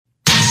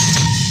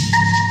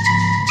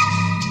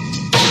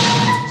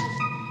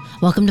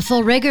Welcome to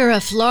Full Rigor, a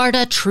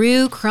Florida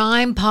true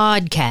crime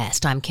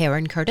podcast. I'm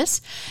Karen Curtis.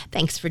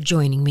 Thanks for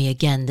joining me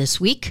again this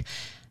week.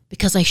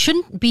 Because I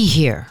shouldn't be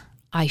here.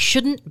 I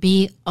shouldn't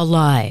be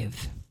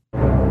alive.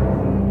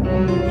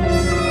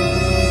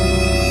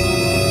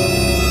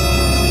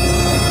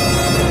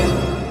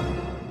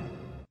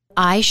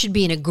 I should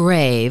be in a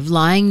grave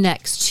lying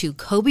next to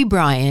Kobe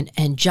Bryant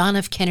and John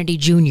F. Kennedy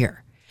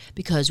Jr.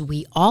 because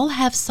we all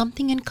have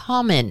something in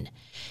common.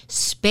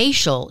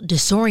 Spatial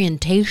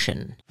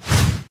disorientation.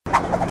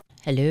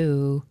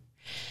 Hello.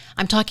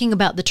 I'm talking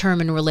about the term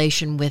in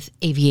relation with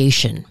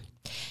aviation.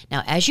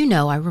 Now, as you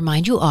know, I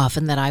remind you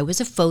often that I was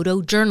a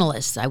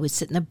photojournalist. I would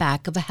sit in the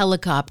back of a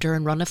helicopter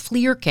and run a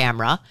FLIR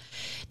camera.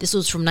 This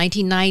was from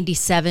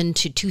 1997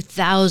 to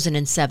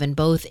 2007,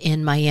 both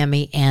in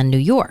Miami and New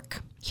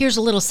York. Here's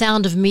a little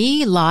sound of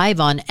me live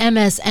on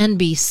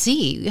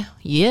MSNBC.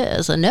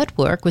 Yes, a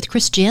network with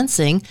Chris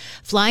Jansing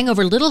flying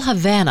over Little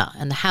Havana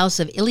and the house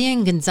of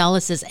Elian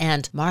Gonzalez's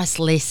aunt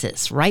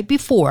Marcelesis right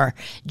before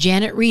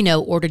Janet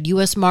Reno ordered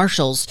U.S.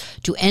 Marshals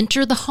to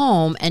enter the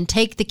home and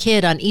take the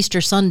kid on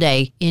Easter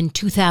Sunday in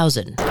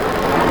 2000.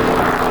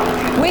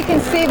 We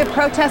can see the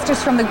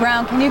protesters from the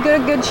ground. Can you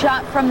get a good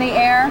shot from the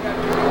air?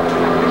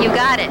 You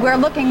got it. We're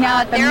looking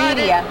now at the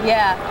media.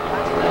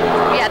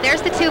 Yeah,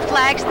 there's the two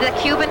flags, the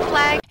Cuban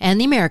flag. And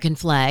the American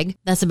flag.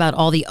 That's about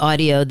all the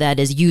audio that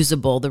is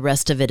usable. The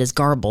rest of it is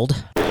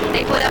garbled.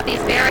 They put up these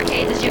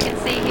barricades, as you can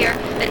see here.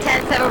 The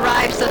tents have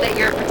arrived so that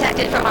you're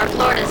protected from our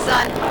Florida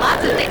sun.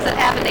 Lots of things have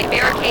happened. They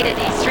barricaded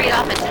the street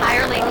off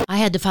entirely. I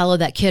had to follow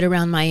that kid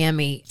around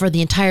Miami for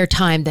the entire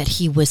time that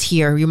he was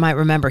here. You might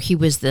remember he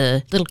was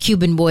the little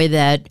Cuban boy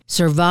that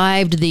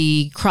survived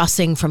the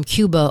crossing from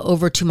Cuba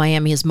over to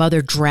Miami. His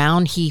mother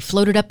drowned. He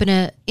floated up in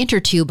an inner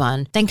tube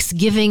on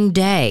Thanksgiving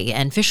Day,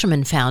 and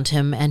fishermen found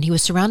him, and he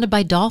was surrounded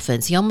by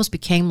dolphins. He almost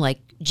became like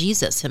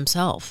Jesus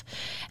himself.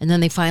 And then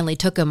they finally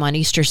took him on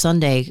Easter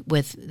Sunday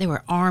they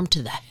were armed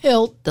to the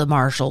hilt, the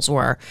marshals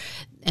were.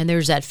 And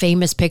there's that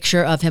famous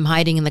picture of him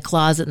hiding in the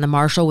closet and the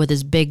marshal with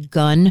his big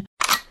gun.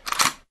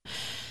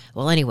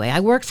 Well, anyway, I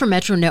worked for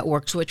Metro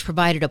Networks, which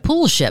provided a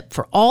pool ship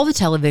for all the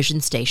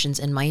television stations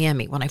in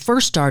Miami. When I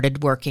first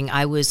started working,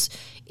 I was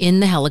in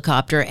the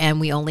helicopter and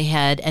we only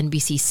had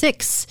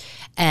NBC6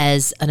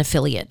 as an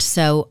affiliate.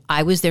 So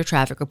I was their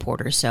traffic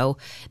reporter. So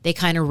they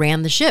kind of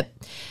ran the ship.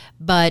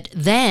 But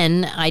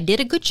then I did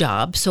a good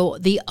job. So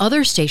the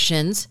other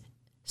stations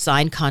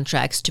signed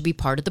contracts to be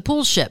part of the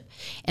pool ship.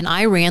 And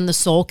I ran the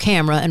sole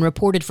camera and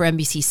reported for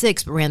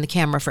NBC6, but ran the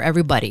camera for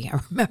everybody.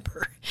 I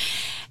remember.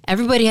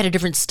 Everybody had a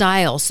different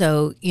style.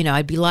 So,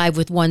 I'd be live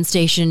with one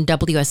station,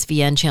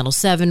 WSVN Channel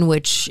 7,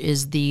 which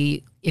is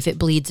the If It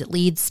Bleeds, It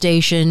Leads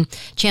station.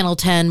 Channel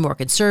 10, more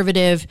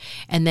conservative.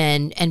 And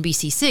then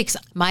NBC6,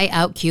 my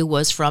out cue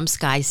was from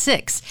Sky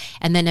 6.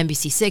 And then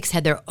NBC6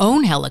 had their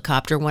own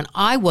helicopter. When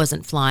I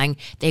wasn't flying,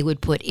 they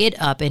would put it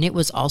up, and it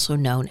was also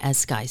known as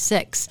Sky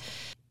 6.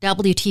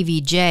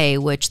 WTVJ,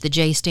 which the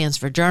J stands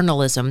for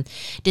journalism,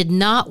 did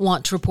not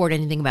want to report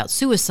anything about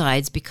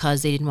suicides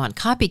because they didn't want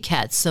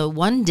copycats. So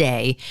one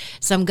day,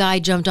 some guy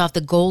jumped off the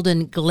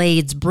Golden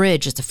Glades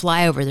Bridge. It's a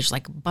flyover. There's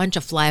like a bunch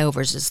of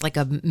flyovers. It's like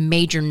a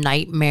major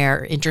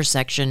nightmare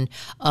intersection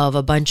of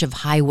a bunch of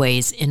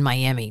highways in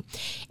Miami.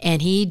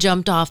 And he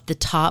jumped off the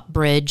top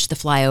bridge, the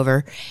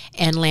flyover,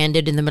 and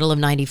landed in the middle of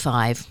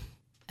 95.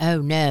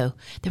 Oh no,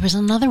 there was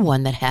another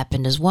one that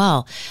happened as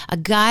well. A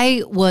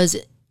guy was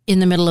in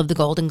the middle of the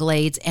Golden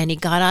Glades, and he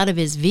got out of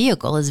his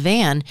vehicle, his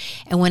van,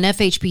 and when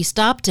FHP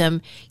stopped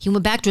him, he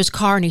went back to his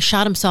car and he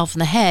shot himself in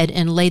the head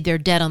and laid there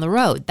dead on the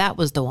road. That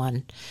was the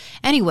one.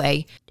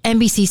 Anyway,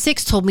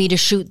 NBC6 told me to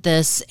shoot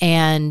this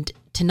and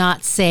to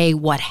not say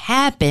what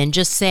happened,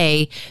 just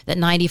say that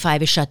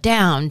 95 is shut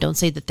down. Don't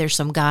say that there's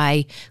some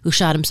guy who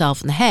shot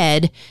himself in the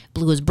head,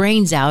 blew his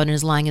brains out, and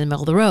is lying in the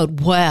middle of the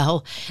road.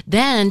 Well,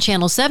 then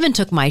Channel 7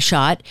 took my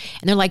shot,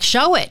 and they're like,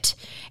 show it.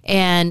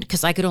 And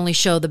because I could only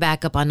show the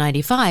backup on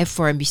 95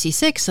 for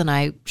NBC6, and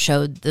I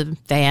showed the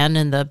van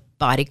and the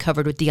body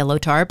covered with the yellow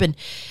tarp. And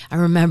I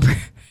remember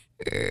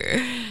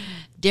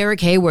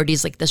Derek Hayward,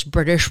 he's like this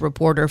British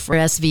reporter for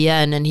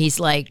SVN, and he's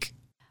like,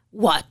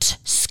 what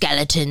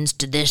skeletons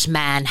did this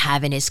man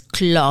have in his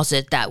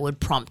closet that would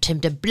prompt him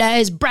to blow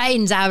his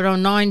brains out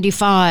on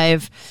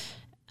 95?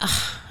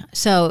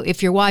 So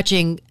if you're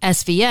watching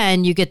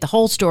SVN, you get the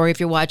whole story. If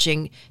you're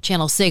watching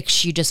Channel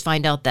 6, you just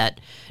find out that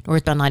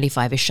northbound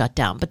 95 is shut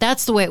down. But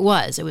that's the way it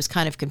was. It was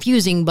kind of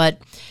confusing, but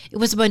it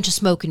was a bunch of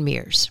smoke and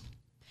mirrors.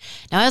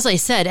 Now, as I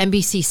said,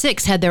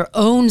 NBC6 had their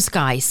own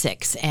Sky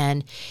 6,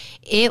 and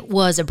it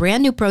was a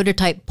brand new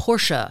prototype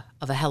Porsche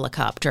of a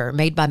helicopter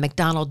made by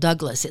McDonnell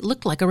Douglas. It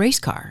looked like a race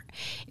car.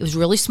 It was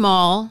really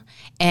small,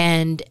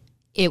 and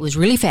it was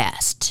really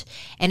fast.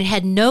 And it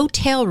had no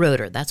tail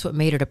rotor. That's what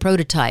made it a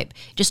prototype.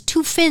 Just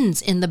two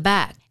fins in the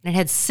back. And it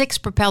had 6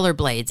 propeller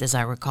blades, as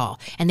I recall,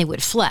 and they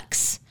would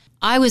flex.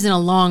 I was in a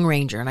Long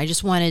Ranger, and I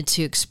just wanted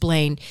to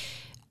explain.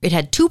 It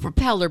had 2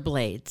 propeller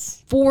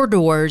blades, 4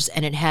 doors,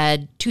 and it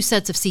had 2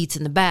 sets of seats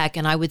in the back,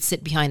 and I would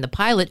sit behind the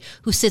pilot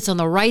who sits on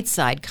the right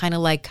side, kind of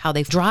like how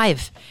they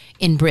drive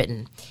in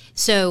Britain.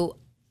 So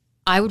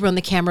I would run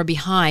the camera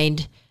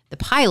behind the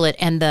pilot,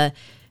 and the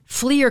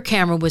FLIR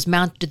camera was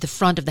mounted at the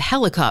front of the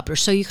helicopter.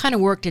 So you kind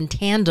of worked in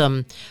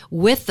tandem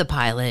with the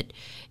pilot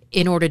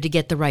in order to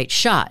get the right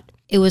shot.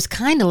 It was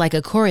kind of like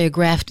a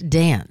choreographed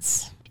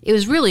dance. It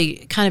was really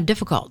kind of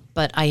difficult,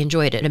 but I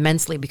enjoyed it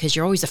immensely because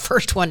you're always the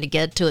first one to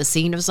get to a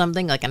scene of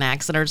something, like an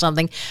accident or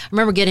something. I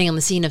remember getting on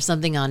the scene of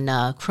something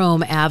on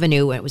Chrome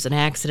Avenue when it was an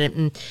accident,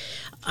 and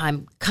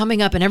I'm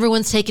coming up and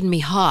everyone's taking me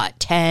hot,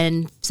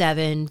 10,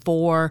 7,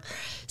 4,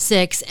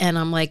 6, and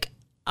I'm like,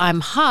 I'm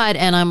hot,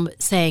 and I'm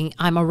saying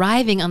I'm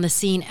arriving on the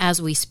scene as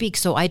we speak,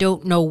 so I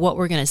don't know what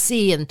we're going to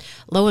see. And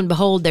lo and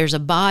behold, there's a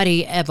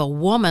body of a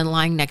woman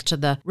lying next to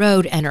the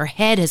road, and her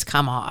head has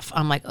come off.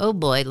 I'm like, oh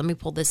boy, let me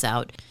pull this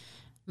out.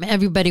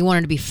 Everybody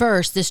wanted to be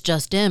first, this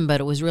just in, but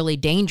it was really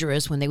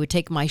dangerous when they would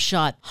take my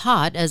shot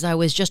hot as I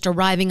was just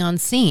arriving on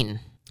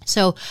scene.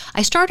 So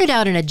I started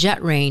out in a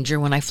Jet Ranger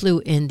when I flew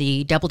in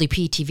the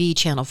WDP-TV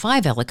Channel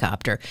 5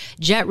 helicopter.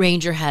 Jet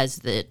Ranger has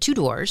the 2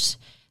 doors,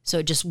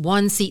 so just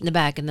one seat in the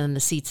back and then the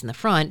seats in the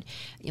front,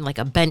 like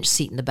a bench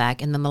seat in the back.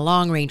 And then the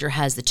Long Ranger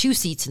has the 2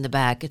 seats in the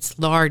back. It's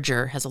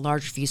larger, has a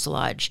larger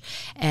fuselage,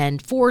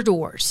 and 4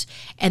 doors.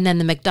 And then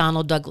the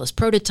McDonnell Douglas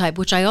prototype,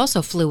 which I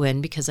also flew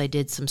in because I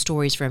did some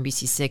stories for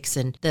NBC6.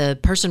 And the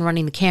person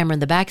running the camera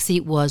in the back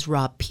seat was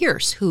Rob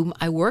Pierce, whom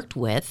I worked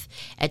with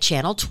at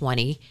Channel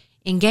 20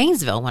 in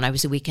Gainesville when I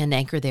was a weekend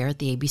anchor there at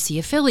the ABC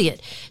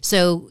affiliate.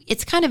 So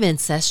it's kind of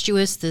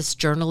incestuous, this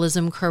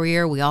journalism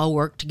career. We all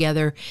worked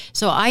together.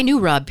 So I knew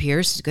Rob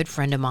Pierce, a good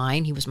friend of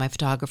mine. He was my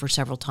photographer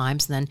several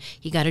times. And then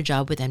he got a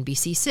job with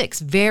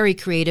NBC6. Very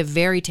creative,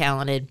 very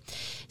talented.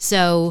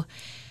 So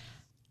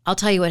I'll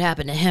tell you what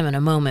happened to him in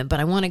a moment, but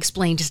I want to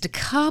explain just a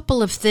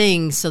couple of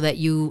things so that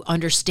you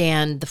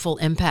understand the full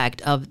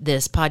impact of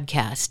this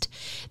podcast.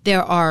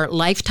 There are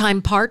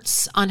lifetime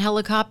parts on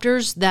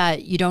helicopters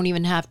that you don't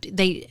even have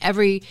to,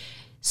 every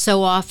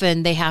so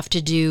often they have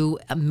to do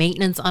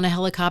maintenance on a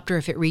helicopter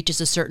if it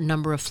reaches a certain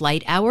number of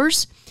flight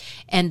hours.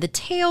 And the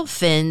tail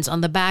fins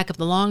on the back of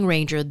the Long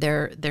Ranger,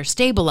 they're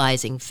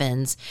stabilizing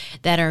fins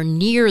that are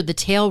near the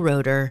tail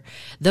rotor.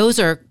 Those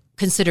are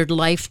considered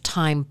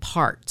lifetime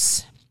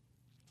parts.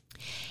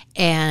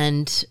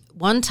 And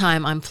one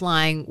time I'm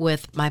flying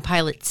with my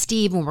pilot,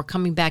 Steve, when we're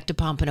coming back to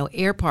Pompano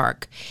Air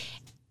Park,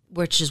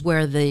 which is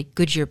where the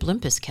Goodyear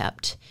blimp is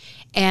kept.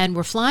 And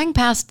we're flying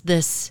past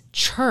this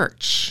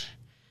church.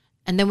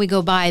 And then we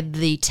go by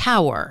the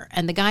tower.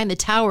 And the guy in the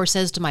tower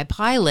says to my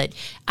pilot,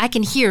 I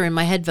can hear in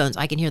my headphones,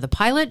 I can hear the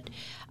pilot,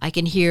 I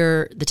can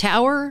hear the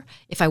tower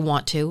if I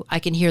want to. I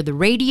can hear the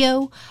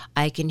radio.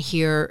 I can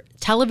hear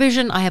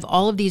television. I have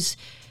all of these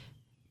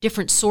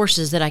different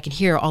sources that I can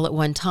hear all at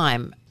one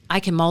time. I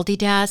can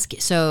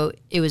multitask, so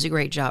it was a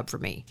great job for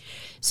me.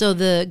 So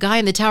the guy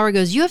in the tower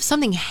goes, you have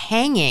something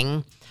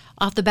hanging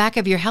off the back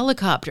of your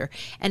helicopter.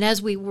 And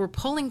as we were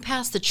pulling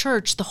past the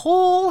church, the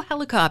whole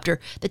helicopter,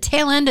 the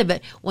tail end of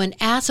it, went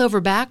ass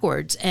over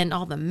backwards, and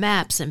all the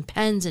maps and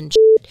pens and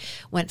shit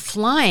went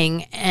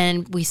flying,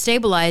 and we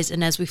stabilized.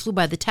 And as we flew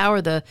by the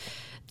tower, the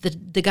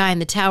guy in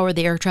the tower,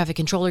 the air traffic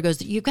controller,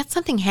 goes, you've got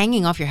something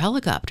hanging off your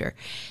helicopter.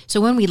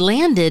 So when we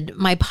landed,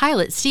 my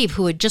pilot, Steve,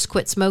 who had just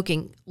quit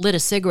smoking, lit a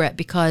cigarette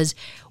because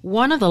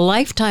one of the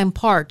lifetime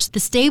parts, the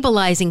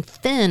stabilizing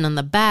fin on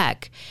the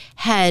back,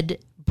 had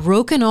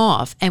broken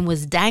off and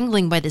was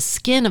dangling by the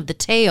skin of the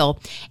tail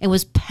and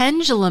was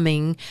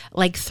penduluming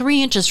like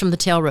 3 inches from the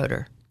tail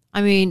rotor.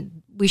 I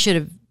mean, we should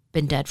have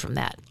been dead from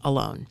that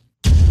alone.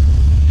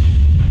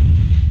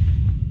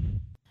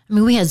 I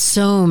mean, we had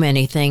so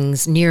many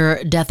things,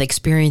 near-death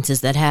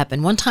experiences that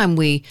happened. One time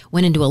we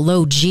went into a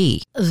low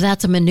G.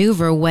 That's a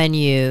maneuver when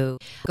you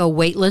go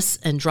weightless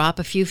and drop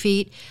a few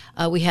feet.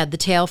 We had the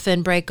tail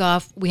fin break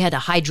off. We had a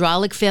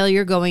hydraulic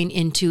failure going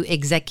into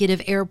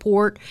Executive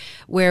Airport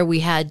where we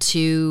had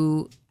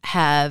to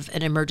have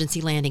an emergency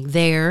landing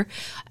there.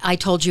 I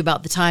told you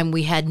about the time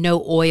we had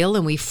no oil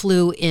and we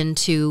flew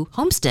into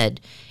Homestead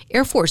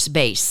Air Force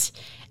Base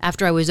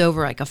after I was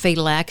over like a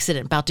fatal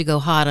accident about to go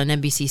hot on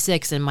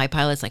NBC6, and my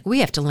pilot's like,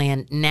 we have to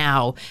land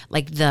now.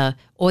 Like the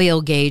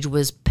oil gauge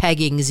was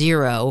pegging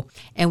 0,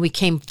 and we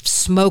came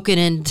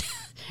smoking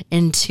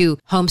into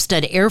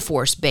Homestead Air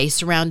Force Base,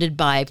 surrounded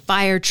by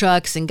fire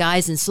trucks and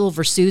guys in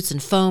silver suits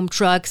and foam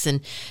trucks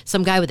and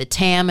some guy with a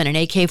TAM and an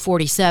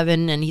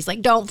AK-47, and he's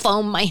like, don't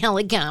foam my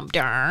helicopter.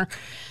 I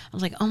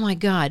was like, oh my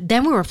God.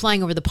 Then we were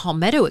flying over the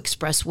Palmetto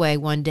Expressway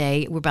one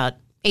day. We're about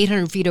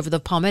 800 feet over the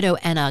Palmetto,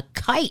 and a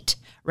kite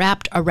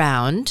wrapped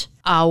around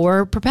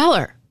our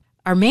propeller,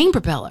 our main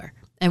propeller.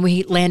 And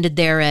we landed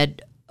there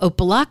at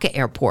Opelika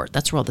Airport.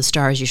 That's where all the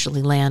stars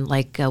usually land,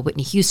 like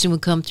Whitney Houston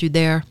would come through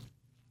there.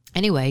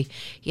 Anyway,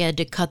 he had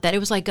to cut that. It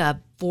was like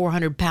a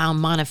 400-pound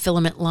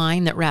monofilament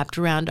line that wrapped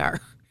around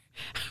our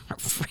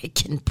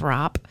freaking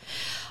prop.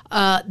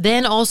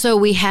 Then also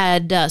we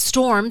had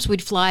storms.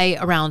 We'd fly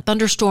around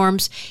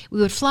thunderstorms. We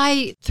would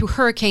fly through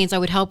hurricanes. I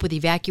would help with the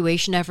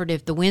evacuation effort.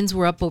 If the winds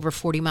were up over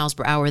 40 miles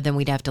per hour, then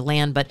we'd have to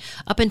land. But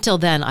up until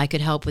then, I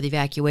could help with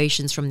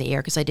evacuations from the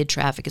air because I did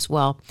traffic as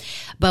well.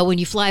 But when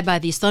you fly by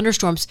these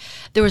thunderstorms,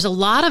 there was a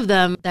lot of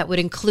them that would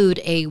include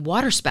a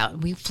water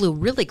spout. We flew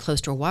really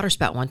close to a water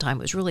spout one time.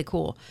 It was really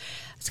cool.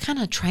 It's kind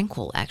of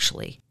tranquil,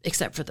 actually,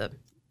 except for the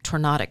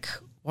tornadic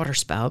water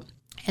spout.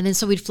 And then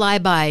so we'd fly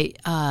by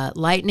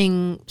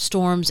lightning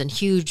storms and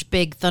huge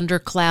big thunder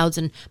clouds,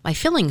 and my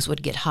fillings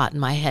would get hot in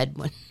my head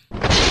when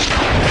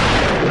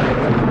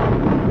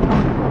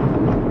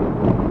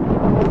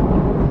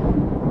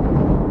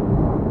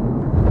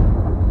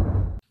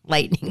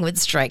lightning would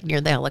strike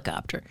near the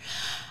helicopter.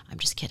 I'm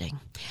just kidding.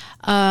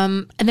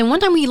 And then one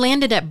time we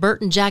landed at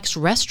Burt and Jack's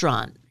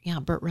restaurant. Yeah,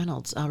 Burt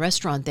Reynolds'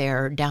 restaurant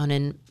there down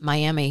in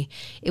Miami.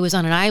 It was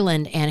on an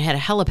island and it had a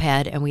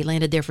helipad, and we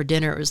landed there for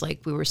dinner. It was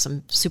like we were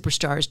some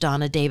superstars,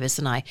 Donna Davis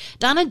and I.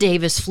 Donna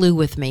Davis flew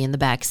with me in the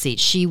back seat.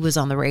 She was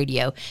on the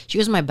radio. She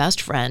was my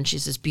best friend.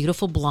 She's this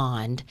beautiful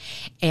blonde,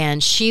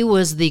 and she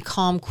was the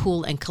calm,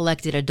 cool, and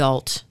collected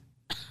adult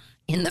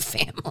in the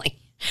family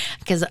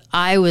because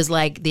I was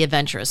like the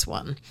adventurous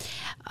one.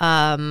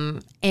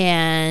 And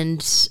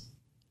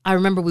I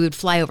remember we would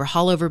fly over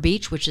Hollover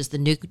Beach, which is the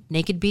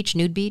nude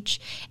beach,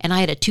 and I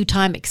had a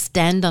 2-time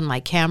extend on my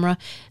camera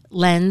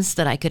lens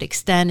that I could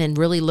extend and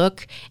really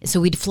look. And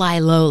so we'd fly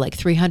low, like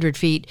 300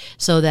 feet,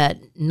 so that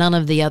none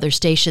of the other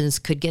stations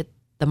could get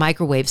the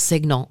microwave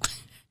signal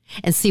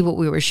and see what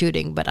we were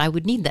shooting. But I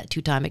would need that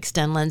 2-time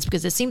extend lens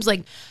because it seems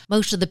like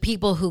most of the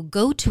people who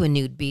go to a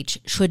nude beach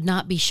should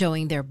not be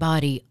showing their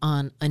body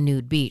on a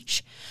nude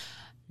beach.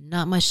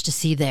 Not much to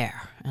see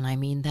there, and I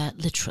mean that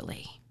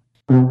literally.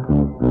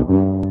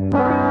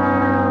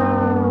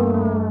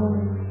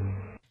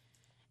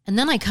 And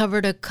then I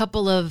covered a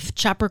couple of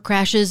chopper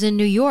crashes in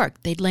New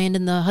York. They'd land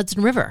in the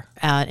Hudson River.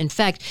 In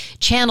fact,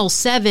 Channel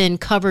 7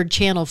 covered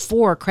Channel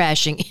 4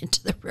 crashing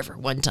into the river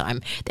one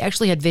time. They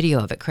actually had video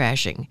of it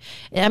crashing.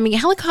 I mean,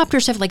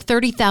 helicopters have like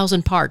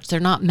 30,000 parts. They're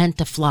not meant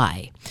to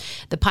fly.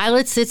 The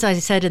pilot sits, as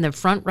I said, in the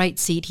front right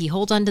seat. He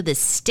holds onto this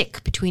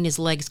stick between his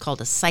legs called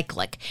a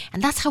cyclic,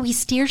 and that's how he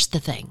steers the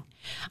thing.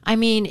 I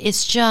mean,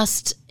 it's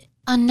just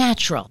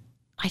unnatural.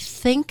 I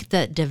think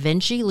that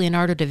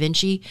Leonardo da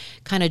Vinci,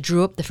 kind of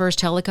drew up the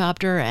first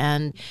helicopter,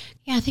 and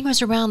I think it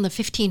was around the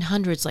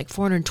 1500s, like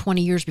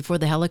 420 years before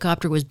the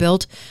helicopter was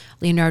built.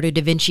 Leonardo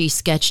da Vinci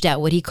sketched out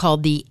what he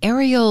called the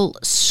aerial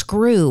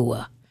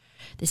screw.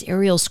 This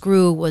aerial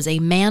screw was a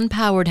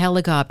man-powered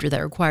helicopter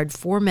that required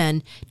 4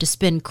 men to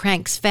spin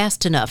cranks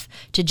fast enough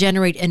to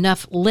generate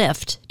enough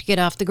lift to get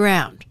off the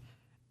ground.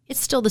 It's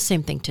still the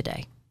same thing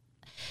today.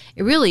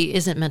 It really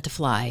isn't meant to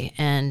fly,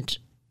 and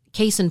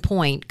case in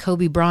point,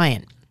 Kobe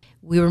Bryant.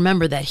 We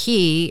remember that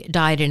he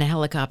died in a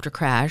helicopter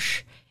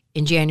crash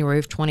in January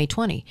of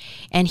 2020.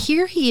 And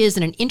here he is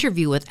in an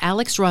interview with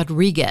Alex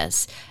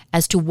Rodriguez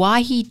as to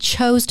why he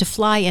chose to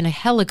fly in a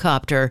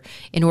helicopter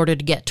in order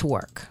to get to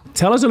work.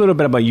 Tell us a little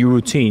bit about your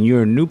routine.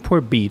 You're in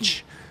Newport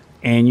Beach,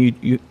 and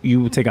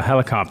you take a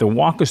helicopter.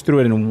 Walk us through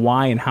it and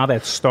why and how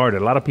that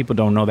started. A lot of people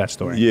don't know that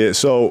story. Yeah,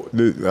 so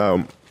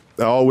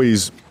I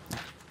always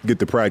get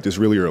to practice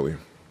really early.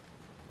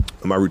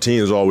 My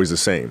routine is always the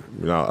same.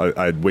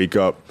 I'd wake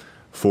up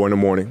 4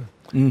 a.m.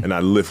 and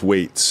I'd lift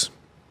weights,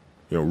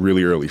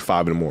 really early,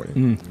 5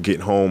 a.m. Get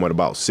home at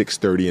about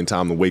 6:30 in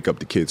time to wake up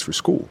the kids for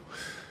school.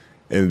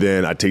 And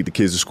then I take the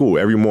kids to school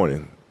every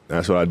morning.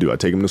 That's what I do. I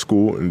take them to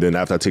school, and then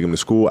after I take them to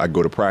school, I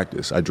go to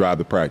practice. I drive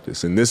to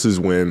practice. And this is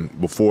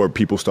before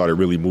people started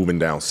really moving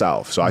down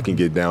south. So I can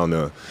get down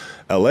to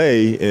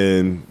LA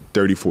in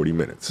 30, 40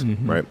 minutes,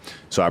 right?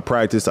 So I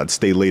practiced. I'd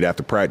stay late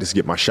after practice,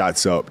 get my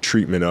shots up,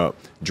 treatment up,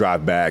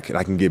 drive back, and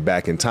I can get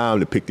back in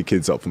time to pick the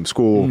kids up from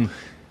school,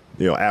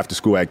 after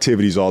school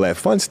activities, all that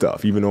fun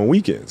stuff, even on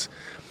weekends.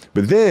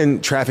 But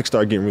then traffic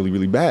started getting really,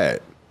 really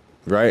bad,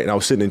 right? And I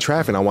was sitting in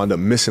traffic, and I wound up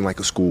missing like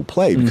a school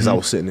play because I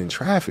was sitting in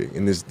traffic,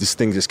 and this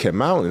thing just kept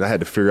mounting. And I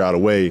had to figure out a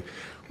way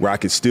where I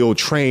could still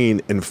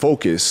train and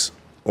focus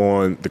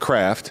on the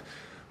craft,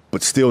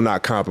 but still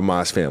not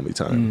compromise family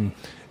time.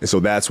 And so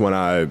that's when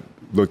I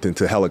looked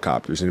into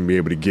helicopters and be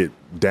able to get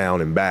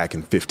down and back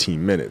in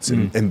 15 minutes.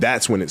 And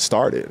that's when it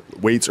started.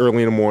 Weights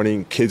early in the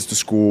morning, kids to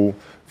school,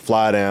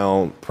 fly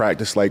down,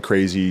 practice like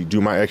crazy,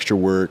 do my extra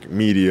work,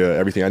 media,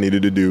 everything I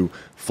needed to do,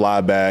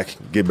 fly back,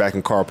 get back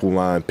in carpool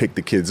line, pick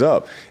the kids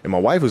up. And my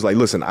wife was like,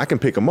 listen, I can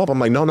pick them up. I'm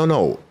like,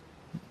 no.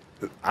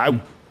 I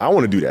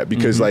want to do that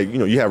because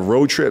you have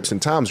road trips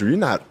and times where you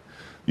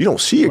don't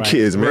see your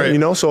kids,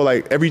 man, So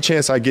like every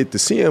chance I get to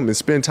see them and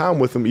spend time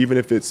with them, even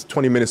if it's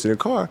 20 minutes in the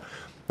car,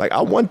 like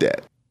I want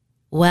that.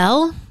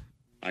 Well,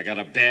 I got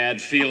a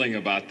bad feeling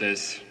about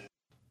this.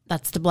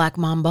 That's the Black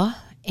Mamba,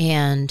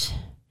 and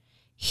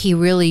he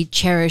really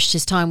cherished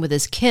his time with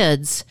his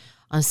kids.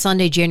 On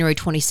Sunday, January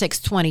 26,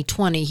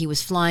 2020, he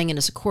was flying in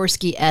a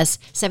Sikorsky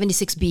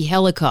S-76B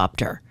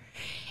helicopter,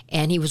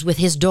 and he was with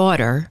his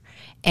daughter,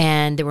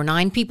 and there were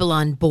 9 people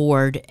on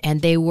board,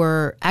 and they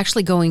were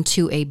actually going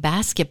to a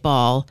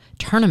basketball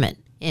tournament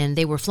and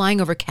they were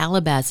flying over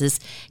Calabasas,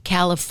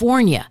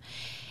 California.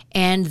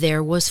 And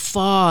there was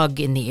fog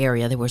in the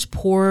area. There was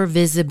poor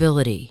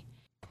visibility.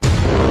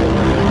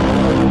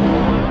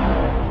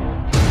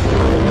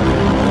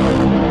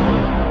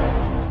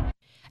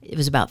 It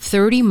was about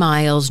 30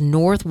 miles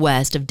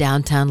northwest of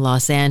downtown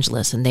Los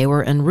Angeles, and they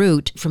were en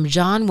route from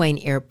John Wayne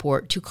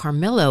Airport to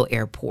Carmelo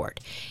Airport.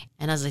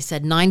 And as I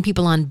said, 9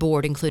 people on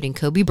board, including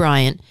Kobe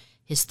Bryant,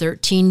 his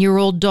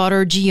 13-year-old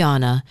daughter,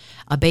 Gianna,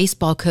 a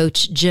baseball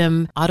coach,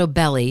 Jim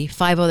Ottobelli,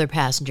 5 other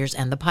passengers,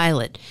 and the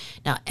pilot.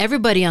 Now,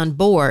 everybody on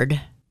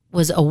board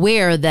was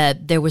aware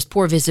that there was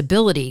poor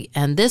visibility,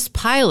 and this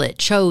pilot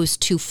chose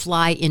to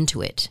fly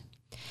into it.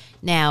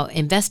 Now,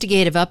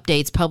 investigative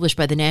updates published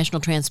by the National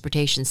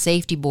Transportation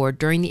Safety Board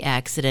during the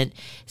accident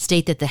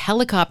state that the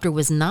helicopter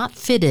was not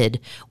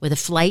fitted with a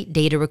flight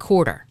data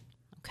recorder.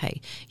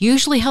 Okay.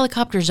 Usually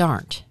helicopters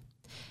aren't.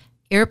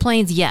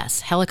 Airplanes,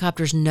 yes.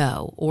 Helicopters,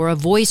 no. Or a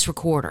voice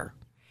recorder.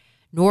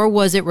 Nor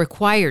was it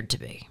required to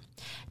be.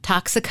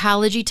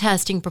 Toxicology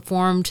testing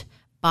performed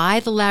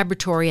by the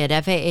laboratory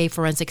at FAA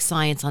Forensic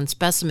Science on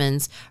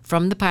specimens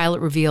from the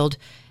pilot revealed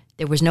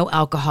there was no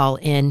alcohol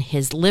in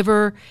his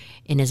liver,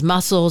 in his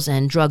muscles,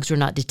 and drugs were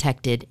not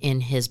detected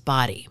in his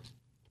body.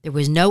 There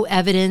was no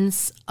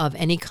evidence of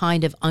any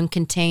kind of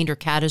uncontained or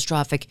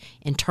catastrophic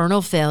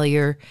internal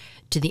failure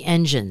to the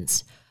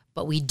engines,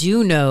 but we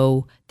do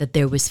know that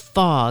there was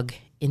fog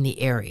in the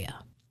area.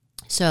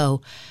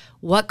 So,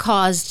 what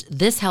caused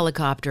this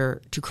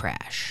helicopter to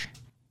crash?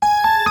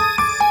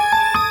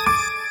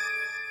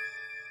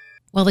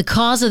 Well, the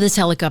cause of this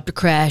helicopter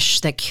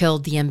crash that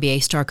killed the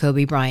NBA star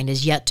Kobe Bryant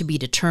is yet to be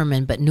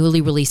determined, but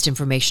newly released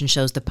information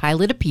shows the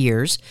pilot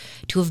appears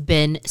to have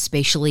been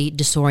spatially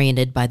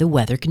disoriented by the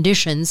weather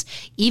conditions,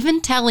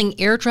 even telling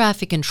air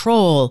traffic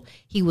control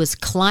he was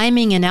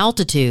climbing in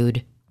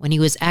altitude when he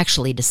was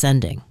actually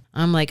descending.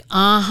 I'm like,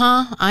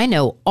 I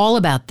know all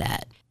about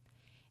that.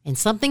 And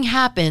something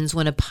happens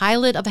when a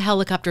pilot of a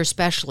helicopter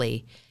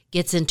especially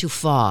gets into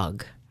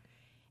fog,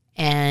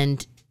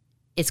 and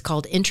it's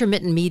called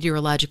intermittent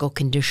meteorological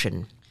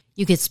condition.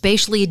 You get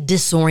spatially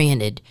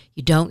disoriented.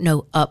 You don't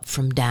know up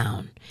from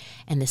down.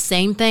 And the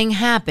same thing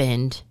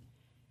happened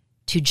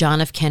to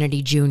John F.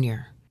 Kennedy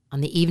Jr.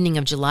 On the evening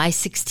of July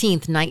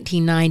 16th,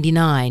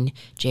 1999,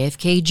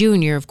 JFK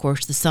Jr., of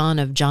course the son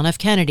of John F.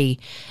 Kennedy,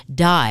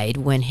 died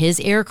when his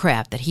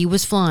aircraft that he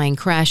was flying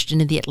crashed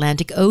into the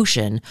Atlantic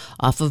Ocean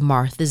off of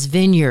Martha's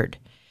Vineyard.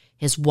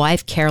 His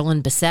wife,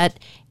 Carolyn Bessette,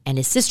 and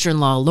his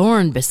sister-in-law,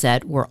 Lauren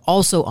Bessette, were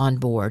also on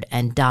board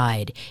and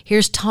died.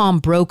 Here's Tom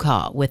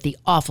Brokaw with the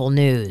awful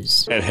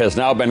news. It has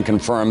now been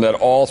confirmed that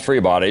all 3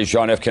 bodies,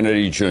 John F.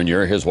 Kennedy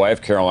Jr., his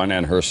wife Carolyn,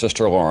 and her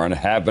sister Lauren,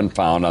 have been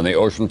found on the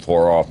ocean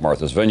floor off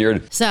Martha's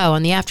Vineyard. So,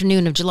 on the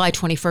afternoon of July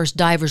 21st,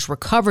 divers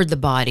recovered the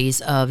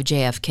bodies of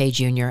JFK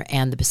Jr.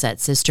 and the Bessette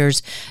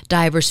sisters.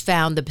 Divers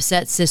found the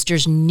Bessette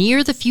sisters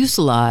near the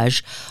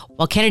fuselage,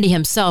 while Kennedy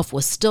himself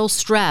was still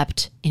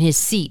strapped in his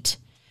seat.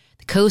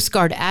 The Coast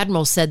Guard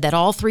admiral said that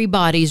all 3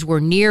 bodies were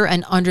near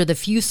and under the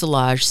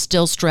fuselage,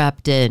 still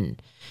strapped in.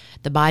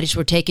 The bodies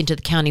were taken to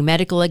the county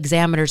medical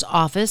examiner's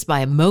office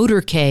by a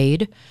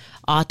motorcade.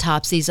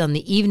 Autopsies on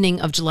the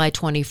evening of July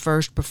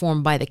 21st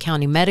performed by the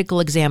county medical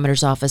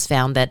examiner's office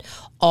found that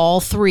all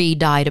 3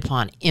 died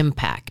upon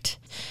impact.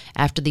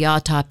 After the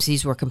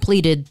autopsies were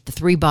completed, the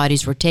 3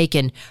 bodies were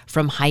taken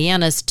from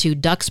Hyannis to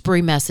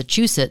Duxbury,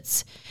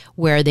 Massachusetts,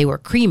 where they were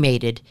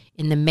cremated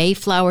in the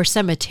Mayflower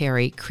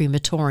Cemetery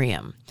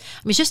crematorium.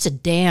 I mean, it's just a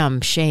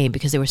damn shame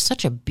because they were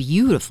such a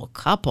beautiful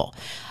couple.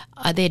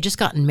 They had just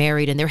gotten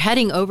married, and they're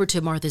heading over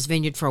to Martha's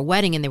Vineyard for a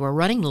wedding, and they were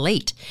running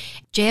late.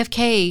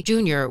 JFK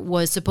Jr.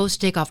 was supposed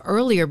to take off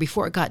earlier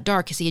before it got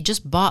dark because he had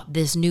just bought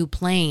this new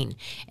plane,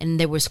 and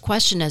there was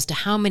question as to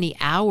how many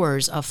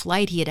hours of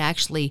flight he had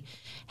actually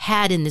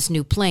had in this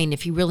new plane,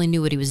 if he really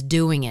knew what he was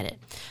doing in it.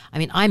 I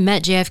mean, I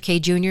met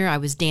JFK Jr. I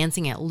was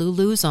dancing at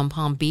Lulu's on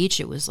Palm Beach.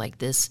 It was like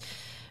this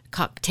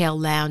cocktail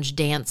lounge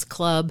dance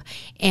club,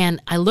 and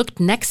I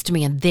looked next to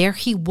me, and there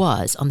he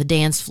was on the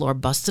dance floor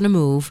busting a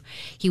move.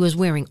 He was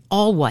wearing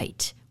all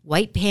white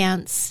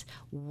pants,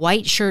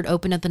 white shirt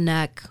open at the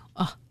neck,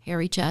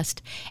 hairy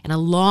chest, and a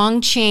long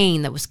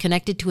chain that was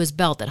connected to his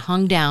belt that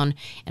hung down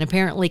and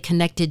apparently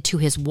connected to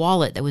his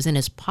wallet that was in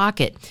his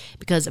pocket,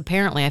 because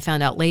apparently I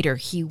found out later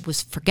he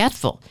was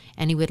forgetful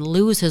and he would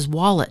lose his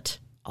wallet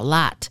a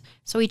lot,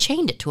 so he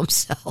chained it to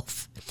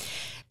himself.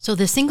 So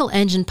the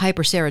single-engine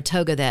Piper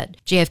Saratoga that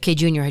JFK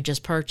Jr. had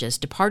just purchased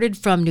departed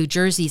from New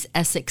Jersey's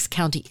Essex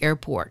County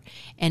Airport,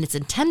 and its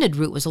intended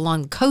route was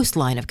along the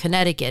coastline of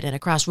Connecticut and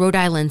across Rhode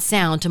Island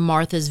Sound to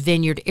Martha's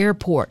Vineyard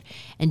Airport.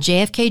 And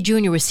JFK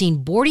Jr. was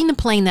seen boarding the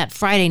plane that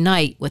Friday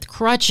night with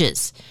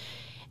crutches.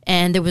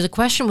 And there was a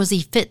question, was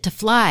he fit to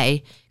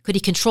fly? Could he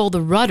control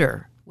the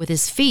rudder with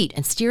his feet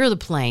and steer the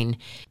plane?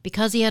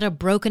 Because he had a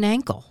broken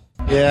ankle.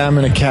 Yeah, I'm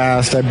in a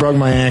cast. I broke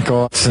my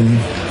ankle. It's the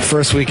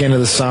first weekend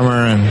of the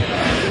summer, and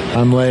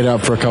I'm laid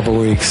up for a couple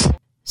weeks.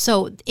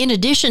 So in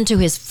addition to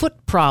his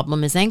foot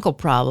problem, his ankle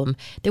problem,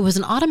 there was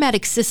an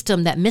automatic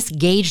system that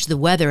misgauged the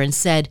weather and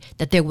said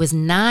that there was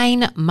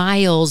 9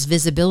 miles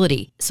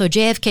visibility. So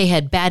JFK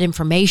had bad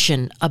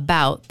information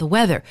about the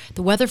weather.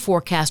 The weather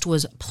forecast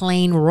was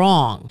plain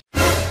wrong.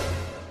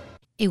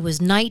 It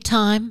was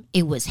nighttime.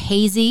 It was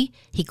hazy.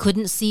 He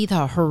couldn't see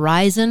the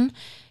horizon.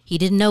 He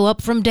didn't know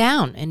up from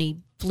down, and he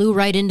flew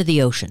right into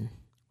the ocean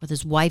with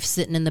his wife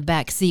sitting in the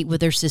back seat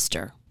with her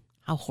sister.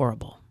 How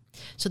horrible.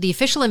 So the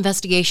official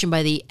investigation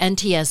by the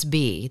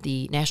NTSB,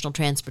 the National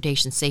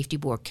Transportation Safety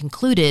Board,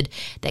 concluded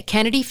that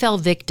Kennedy fell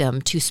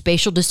victim to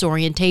spatial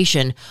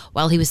disorientation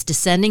while he was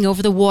descending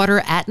over the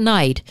water at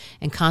night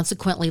and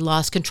consequently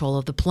lost control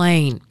of the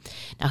plane.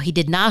 Now, he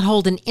did not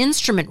hold an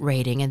instrument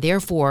rating, and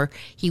therefore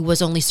he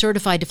was only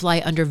certified to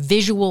fly under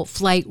visual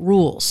flight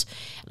rules.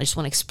 I just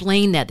want to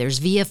explain that. There's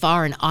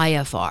VFR and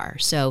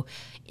IFR. So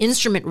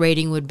instrument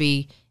rating would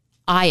be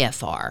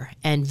IFR,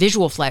 and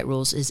visual flight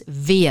rules is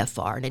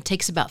VFR, and it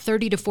takes about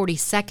 30 to 40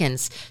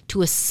 seconds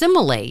to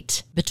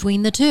assimilate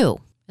between the two,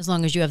 as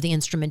long as you have the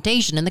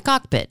instrumentation in the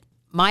cockpit.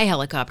 My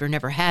helicopter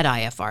never had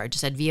IFR. It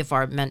just had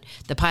VFR. It meant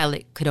the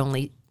pilot could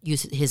only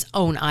use his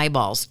own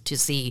eyeballs to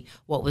see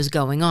what was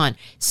going on.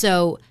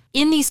 So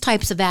in these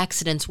types of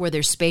accidents where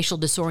there's spatial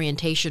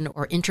disorientation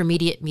or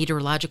intermediate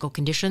meteorological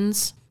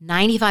conditions,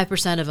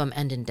 95% of them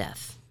end in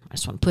death. I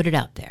just want to put it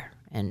out there.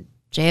 And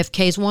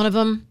JFK's one of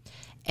them.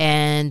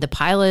 And the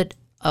pilot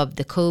of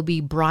the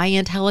Kobe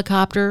Bryant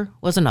helicopter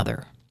was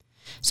another.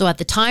 So at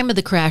the time of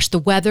the crash, the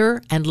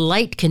weather and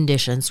light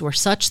conditions were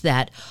such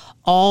that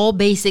all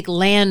basic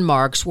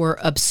landmarks were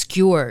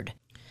obscured.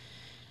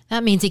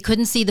 That means he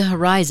couldn't see the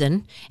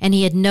horizon, and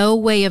he had no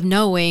way of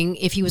knowing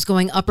if he was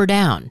going up or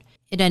down.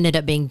 It ended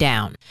up being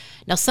down.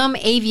 Now, some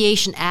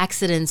aviation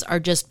accidents are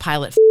just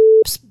pilot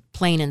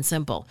plain and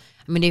simple.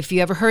 I mean, if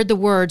you ever heard the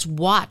words,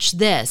 "watch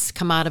this,"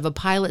 come out of a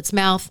pilot's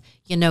mouth,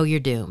 you know you're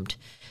doomed.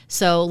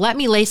 So let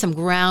me lay some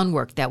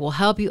groundwork that will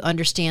help you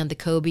understand the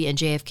Kobe and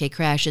JFK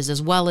crashes, as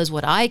well as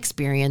what I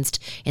experienced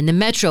in the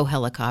Metro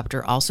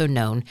helicopter, also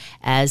known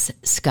as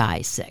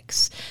Sky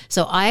 6.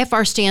 So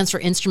IFR stands for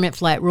Instrument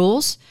Flight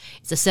Rules.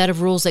 It's a set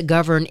of rules that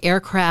govern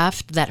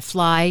aircraft that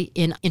fly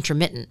in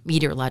intermittent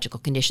meteorological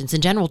conditions. In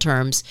general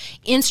terms,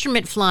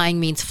 instrument flying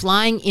means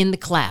flying in the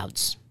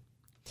clouds.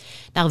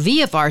 Now,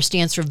 VFR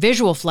stands for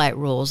Visual Flight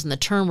Rules, and the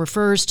term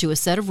refers to a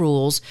set of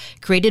rules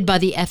created by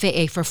the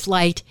FAA for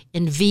flight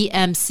in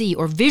VMC,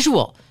 or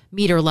visual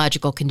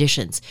meteorological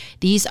conditions.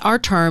 These are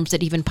terms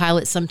that even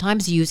pilots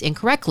sometimes use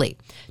incorrectly.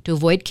 To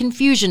avoid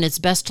confusion, it's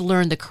best to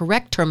learn the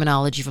correct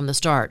terminology from the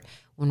start.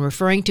 When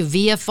referring to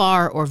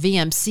VFR or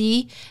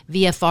VMC,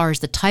 VFR is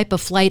the type of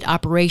flight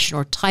operation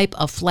or type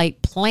of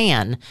flight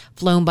plan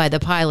flown by the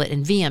pilot,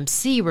 and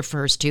VMC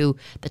refers to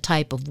the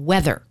type of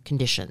weather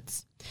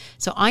conditions.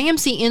 So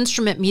IMC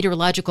instrument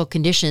meteorological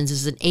conditions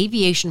is an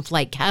aviation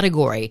flight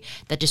category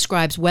that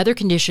describes weather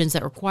conditions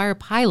that require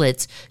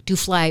pilots to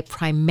fly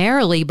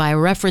primarily by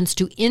reference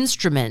to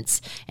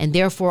instruments and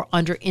therefore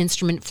under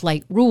instrument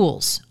flight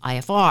rules,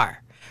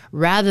 IFR,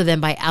 rather than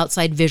by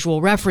outside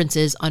visual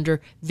references under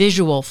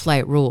visual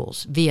flight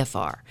rules,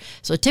 VFR.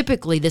 So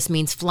typically this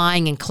means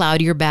flying in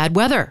cloudy or bad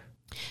weather.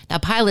 Now,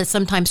 pilots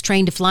sometimes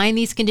train to fly in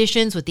these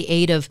conditions with the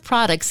aid of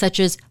products such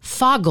as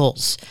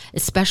foggles,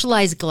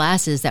 specialized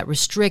glasses that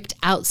restrict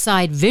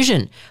outside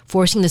vision,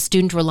 forcing the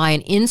student to rely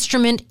on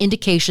instrument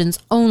indications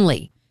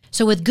only.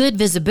 So with good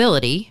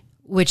visibility,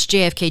 which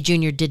JFK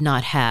Jr. did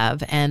not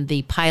have, and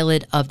the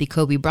pilot of the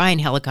Kobe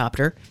Bryant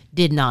helicopter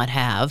did not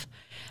have,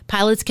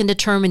 pilots can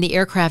determine the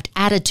aircraft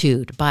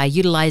attitude by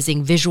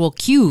utilizing visual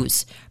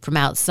cues from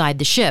outside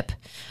the ship,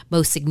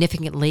 most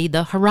significantly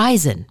the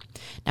horizon.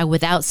 Now,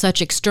 without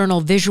such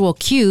external visual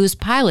cues,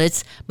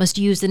 pilots must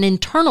use an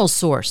internal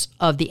source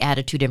of the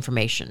attitude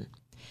information.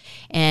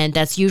 And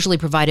that's usually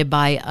provided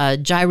by a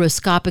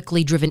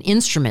gyroscopically driven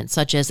instrument,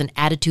 such as an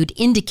attitude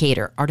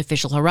indicator,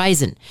 artificial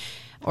horizon,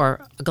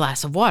 or a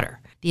glass of water.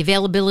 The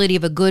availability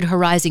of a good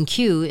horizon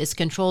cue is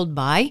controlled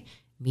by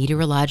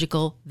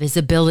meteorological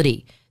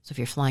visibility. So if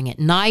you're flying at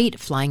night,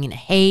 flying in a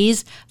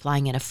haze,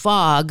 flying in a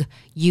fog,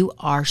 you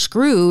are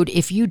screwed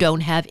if you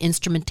don't have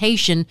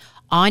instrumentation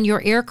on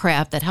your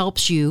aircraft that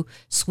helps you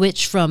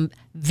switch from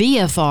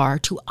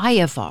VFR to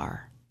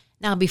IFR.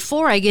 Now,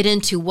 before I get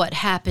into what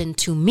happened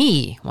to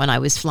me when I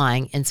was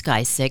flying in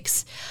Sky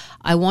 6,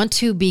 I want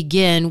to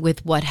begin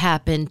with what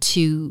happened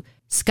to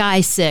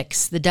Sky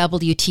 6, the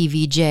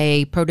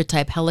WTVJ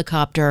prototype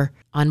helicopter,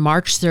 on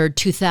March 3rd,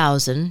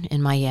 2000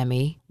 in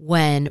Miami,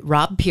 when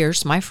Rob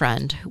Pierce, my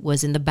friend,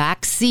 was in the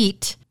back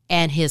seat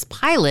and his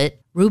pilot,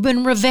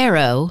 Ruben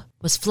Rivero,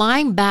 was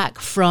flying back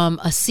from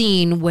a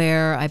scene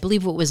where I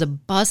believe it was a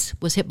bus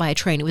was hit by a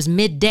train. It was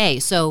midday,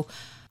 so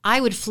I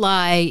would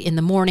fly in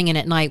the morning and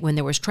at night when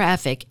there was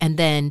traffic, and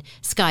then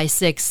Sky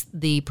 6,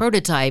 the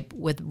prototype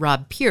with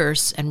Rob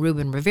Pierce and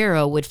Ruben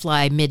Rivero, would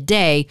fly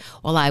midday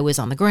while I was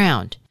on the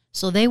ground.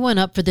 So they went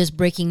up for this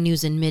breaking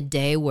news in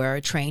midday where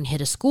a train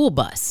hit a school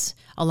bus,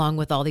 along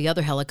with all the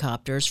other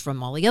helicopters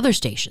from all the other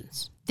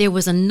stations. There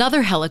was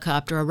another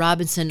helicopter, a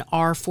Robinson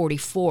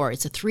R-44.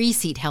 It's a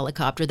 3-seat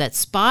helicopter that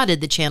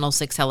spotted the Channel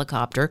 6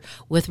 helicopter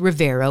with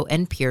Rivero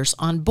and Pierce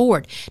on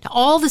board. Now,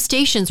 all the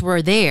stations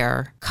were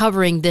there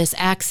covering this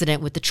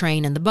accident with the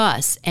train and the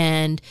bus.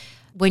 And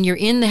when you're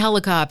in the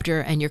helicopter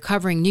and you're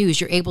covering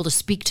news, you're able to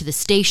speak to the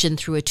station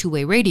through a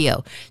two-way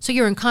radio. So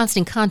you're in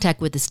constant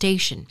contact with the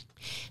station.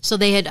 So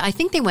I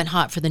think they went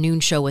hot for the noon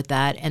show with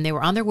that, and they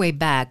were on their way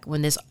back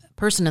when this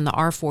person in the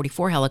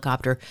R-44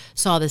 helicopter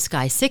saw the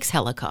Sky 6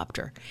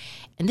 helicopter.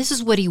 And this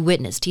is what he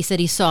witnessed. He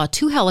said he saw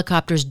 2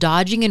 helicopters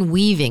dodging and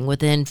weaving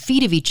within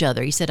feet of each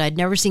other. He said, I'd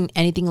never seen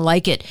anything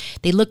like it.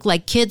 They looked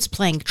like kids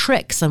playing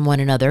tricks on one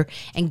another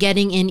and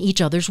getting in each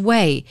other's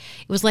way.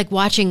 It was like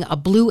watching a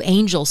Blue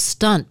Angel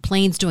stunt,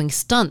 planes doing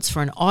stunts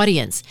for an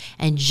audience.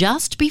 And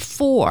just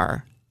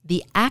before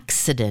the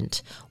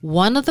accident,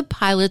 one of the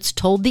pilots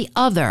told the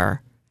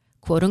other,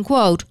 quote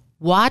unquote,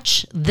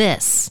 watch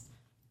this.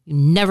 You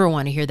never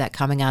want to hear that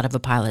coming out of a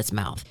pilot's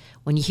mouth.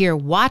 When you hear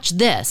watch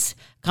this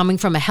coming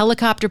from a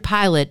helicopter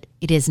pilot,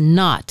 it is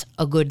not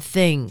a good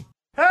thing.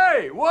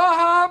 Hey, what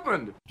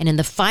happened? And in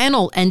the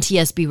final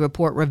NTSB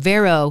report,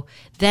 Rivero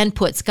then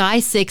put Sky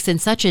 6 in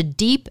such a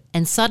deep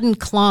and sudden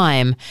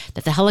climb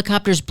that the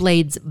helicopter's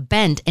blades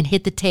bent and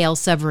hit the tail,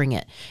 severing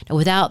it. Now,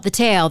 without the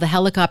tail, the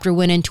helicopter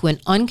went into an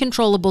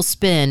uncontrollable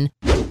spin,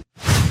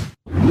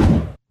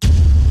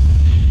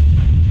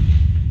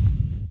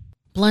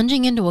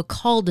 plunging into a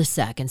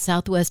cul-de-sac in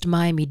southwest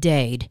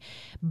Miami-Dade,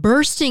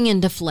 bursting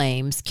into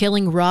flames,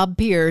 killing Rob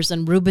Pierce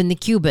and Ruben the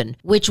Cuban,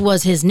 which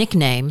was his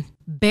nickname,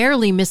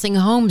 barely missing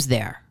homes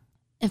there.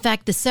 In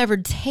fact, the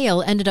severed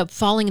tail ended up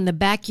falling in the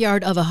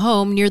backyard of a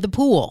home near the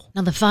pool.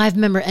 Now, the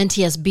 5-member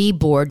NTSB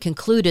board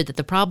concluded that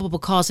the probable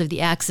cause of the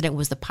accident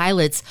was the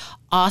pilot's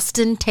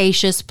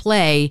ostentatious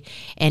play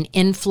and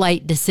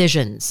in-flight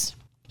decisions.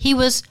 He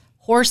was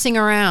horsing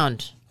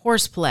around,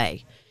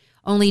 horseplay.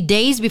 Only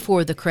days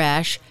before the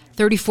crash,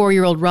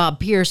 34-year-old Rob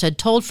Pierce had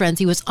told friends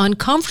he was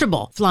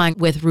uncomfortable flying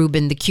with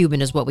Ruben the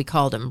Cuban, is what we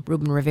called him,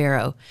 Ruben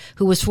Rivero,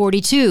 who was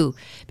 42,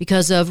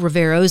 because of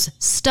Rivero's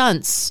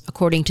stunts,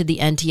 according to the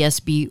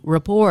NTSB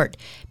report.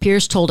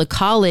 Pierce told a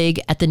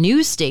colleague at the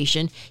news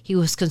station he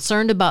was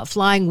concerned about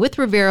flying with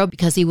Rivero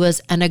because he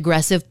was an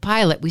aggressive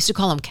pilot. We used to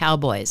call him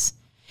cowboys.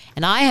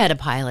 And I had a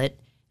pilot.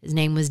 His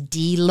name was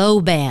D.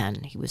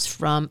 Loban. He was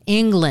from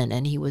England,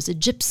 and he was a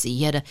gypsy.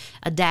 He had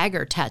a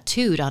dagger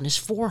tattooed on his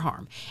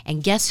forearm.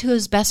 And guess who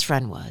his best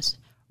friend was?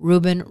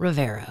 Ruben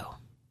Rivero.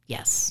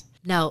 Yes.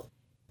 Now,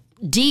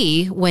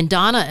 D, when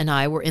Donna and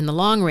I were in the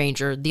Long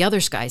Ranger, the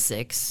other Sky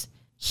 6,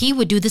 he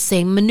would do the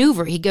same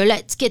maneuver. He'd go,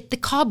 let's get the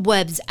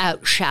cobwebs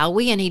out, shall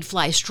we? And he'd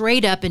fly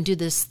straight up and do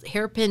this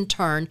hairpin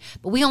turn.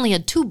 But we only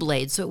had 2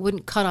 blades, so it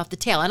wouldn't cut off the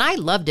tail. And I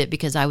loved it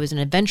because I was an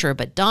adventurer.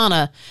 But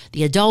Donna,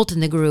 the adult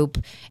in the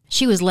group,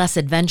 she was less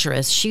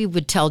adventurous. She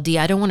would tell Dee,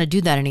 I don't want to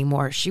do that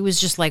anymore. She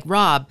was just like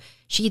Rob.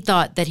 She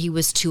thought that he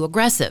was too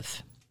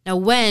aggressive. Now,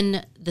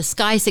 when the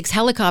Sky 6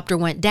 helicopter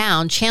went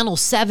down, Channel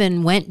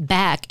 7 went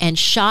back and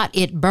shot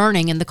it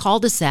burning in the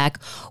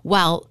cul-de-sac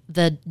while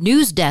the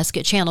news desk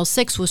at Channel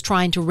 6 was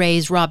trying to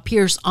raise Rob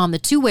Pierce on the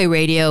two-way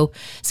radio.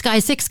 Sky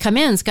 6, come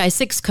in. Sky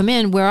 6, come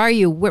in. Where are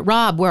you?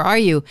 Rob, where are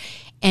you?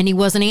 And he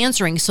wasn't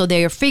answering. So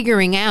they are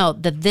figuring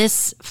out that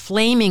this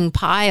flaming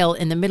pile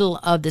in the middle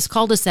of this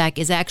cul-de-sac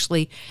is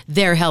actually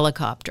their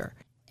helicopter.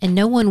 And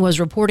no one was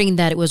reporting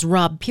that it was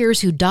Rob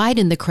Pierce who died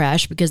in the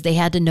crash because they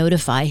had to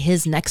notify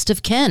his next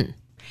of kin.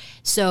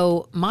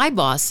 So my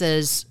boss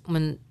says,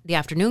 when the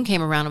afternoon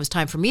came around, it was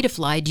time for me to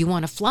fly. Do you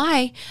want to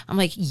fly? I'm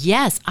like,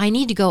 yes, I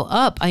need to go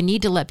up. I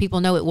need to let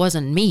people know it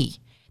wasn't me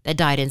that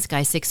died in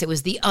Sky 6. It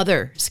was the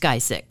other Sky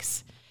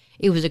 6.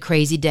 It was a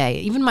crazy day.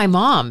 Even my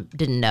mom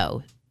didn't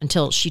know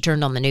until she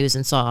turned on the news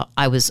and saw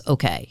I was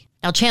okay.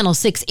 Now, Channel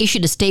 6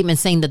 issued a statement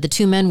saying that the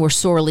 2 men were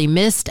sorely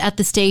missed at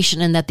the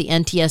station and that the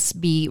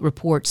NTSB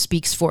report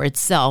speaks for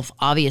itself.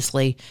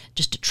 Obviously,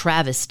 just a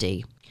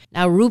travesty.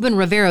 Now, Ruben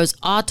Rivero's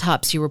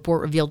autopsy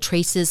report revealed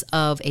traces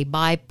of a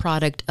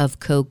byproduct of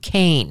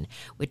cocaine,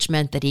 which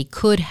meant that he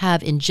could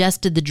have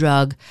ingested the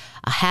drug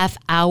a half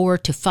hour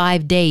to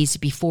 5 days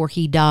before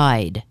he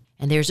died.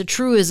 And there's a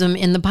truism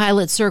in the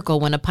pilot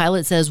circle. When a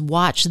pilot says,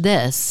 watch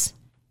this,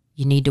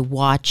 you need to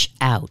watch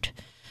out.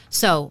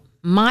 So,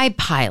 my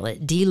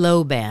pilot, D.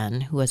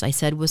 Loban, who, as I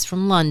said, was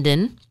from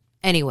London.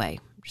 Anyway,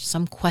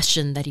 some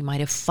question that he might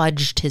have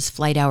fudged his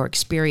flight hour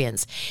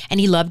experience. And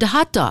he loved a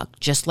hot dog,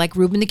 just like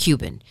Ruben the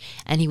Cuban.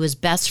 And he was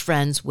best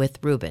friends with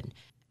Ruben.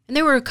 And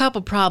there were a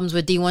couple problems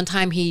with D. One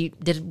time he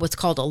did what's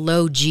called a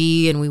low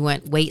G, and we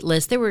went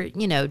weightless. There were,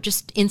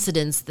 just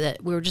incidents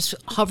that we were just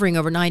hovering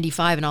over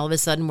 95, and all of a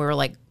sudden we were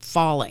like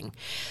falling.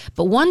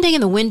 But one day in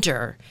the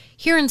winter,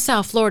 here in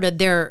South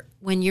Florida,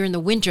 when you're in the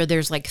winter,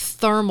 there's like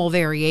thermal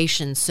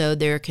variation. So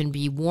there can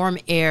be warm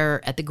air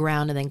at the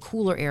ground and then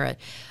cooler air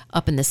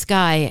up in the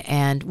sky.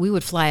 And we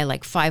would fly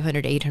like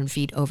 500, 800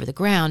 feet over the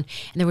ground.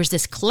 And there was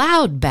this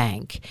cloud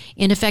bank.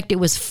 In effect, it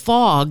was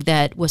fog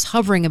that was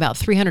hovering about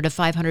 300 to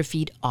 500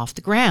 feet off the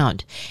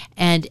ground.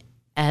 And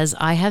as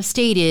I have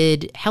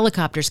stated,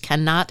 helicopters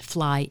cannot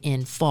fly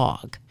in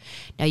fog.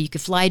 Now, you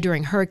could fly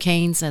during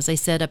hurricanes, as I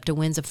said, up to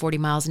winds of 40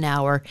 miles an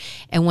hour.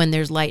 And when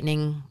there's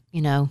lightning,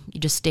 you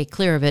just stay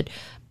clear of it.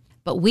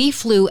 But we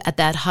flew at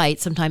that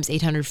height, sometimes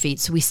 800 feet.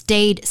 So we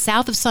stayed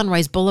south of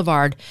Sunrise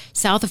Boulevard,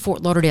 south of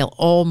Fort Lauderdale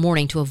all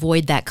morning to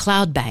avoid that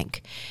cloud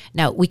bank.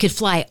 Now, we could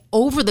fly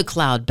over the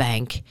cloud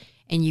bank,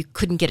 and you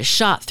couldn't get a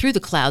shot through the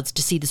clouds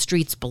to see the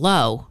streets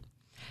below.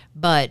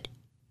 But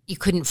you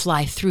couldn't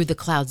fly through the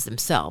clouds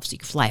themselves. You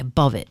could fly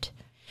above it.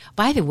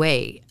 By the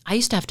way, I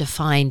used to have to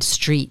find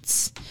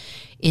streets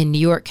in New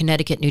York,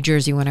 Connecticut, New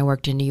Jersey when I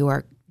worked in New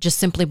York, just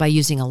simply by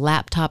using a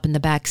laptop in the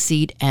back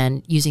seat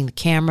and using the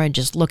camera and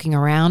just looking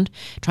around,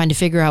 trying to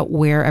figure out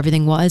where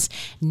everything was.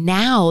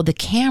 Now the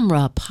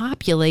camera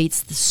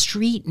populates the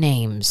street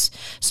names.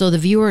 So the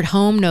viewer at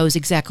home knows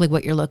exactly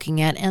what you're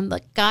looking at, and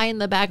the guy in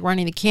the back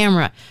running the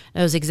camera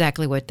knows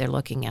exactly what they're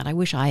looking at. I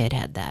wish I had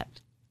had that.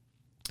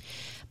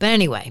 But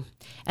anyway,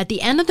 at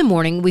the end of the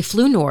morning, we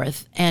flew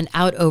north and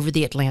out over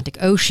the Atlantic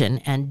Ocean,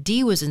 and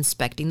Dee was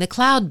inspecting the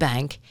cloud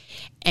bank,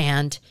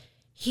 and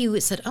he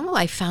said, "Oh,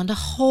 I found a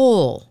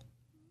hole."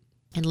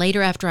 And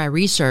later, after I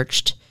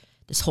researched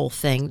this whole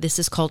thing, this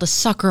is called a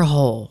sucker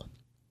hole.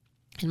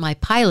 And my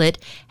pilot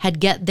had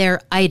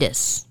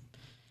get-there-itis.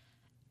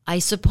 I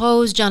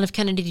suppose John F.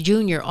 Kennedy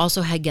Jr.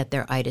 also had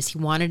get-there-itis. He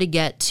wanted to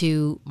get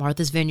to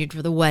Martha's Vineyard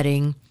for the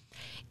wedding,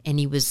 and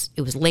it was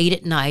late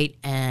at night,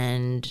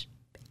 and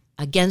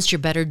against your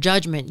better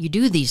judgment, you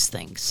do these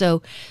things.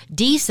 So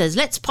Dee says,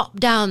 "Let's pop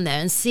down there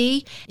and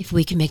see if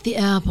we can make the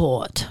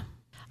airport.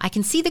 I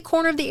can see the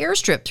corner of the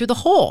airstrip through the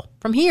hole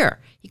from here.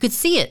 You could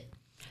see it."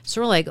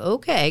 So we're like,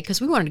 okay, because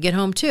we wanted to get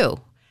home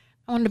too.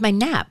 I wanted my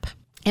nap.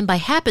 And by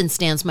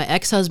happenstance, my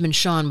ex-husband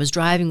Sean was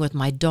driving with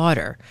my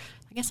daughter,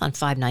 I guess on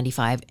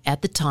 595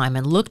 at the time,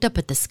 and looked up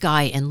at the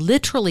sky and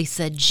literally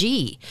said,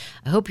 "Gee,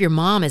 I hope your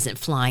mom isn't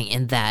flying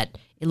in that.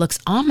 It looks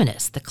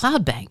ominous, the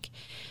cloud bank."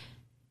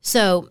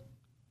 So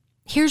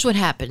here's what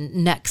happened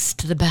next,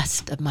 to the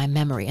best of my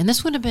memory. And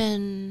this would have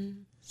been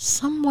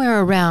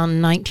somewhere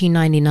around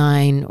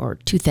 1999 or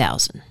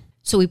 2000.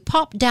 So we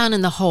popped down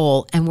in the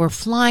hole, and we're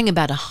flying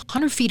about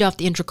 100 feet off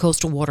the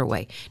Intracoastal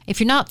Waterway. If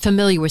you're not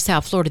familiar with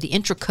South Florida, the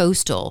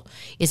Intracoastal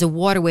is a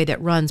waterway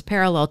that runs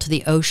parallel to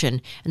the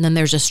ocean, and then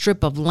there's a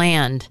strip of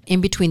land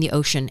in between the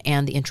ocean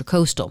and the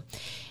Intracoastal.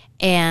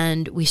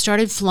 And we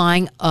started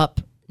flying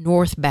up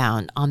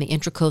northbound on the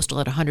Intracoastal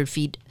at 100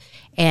 feet,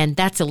 and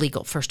that's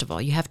illegal, first of all.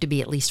 You have to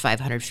be at least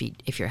 500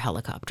 feet if you're a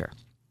helicopter.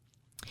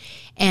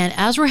 And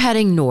as we're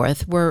heading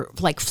north, we're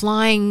like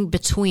flying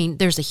between,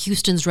 there's a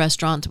Houston's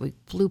restaurant, so we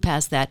flew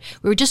past that.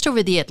 We were just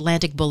over the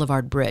Atlantic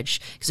Boulevard Bridge,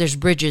 because there's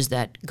bridges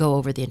that go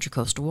over the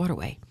Intracoastal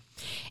Waterway.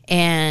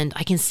 And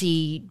I can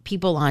see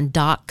people on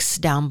docks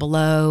down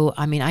below.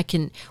 I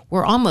mean,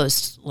 we're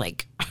almost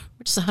like,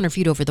 we're just 100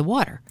 feet over the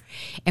water.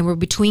 And we're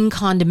between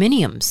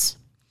condominiums.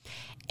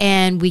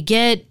 And we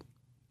get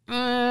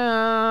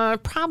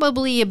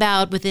probably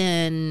about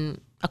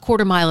within a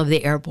quarter mile of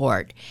the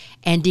airport.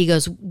 And Dee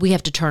goes, "We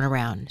have to turn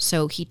around."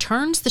 So he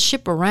turns the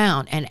ship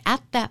around, and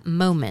at that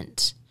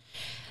moment,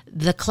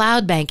 the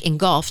cloud bank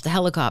engulfed the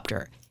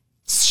helicopter.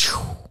 It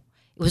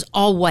was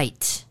all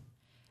white.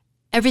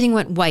 Everything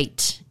went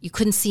white. You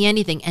couldn't see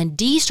anything. And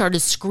Dee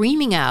started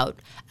screaming out,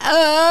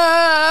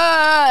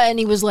 "Ah!" And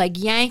he was like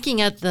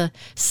yanking at the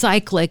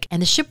cyclic,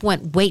 and the ship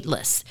went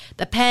weightless.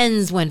 The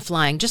pens went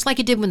flying, just like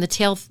it did when the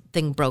tail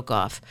thing broke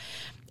off.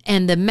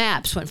 And the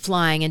maps went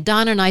flying, and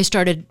Donna and I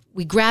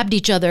we grabbed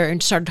each other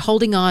and started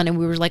holding on, and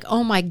we were like,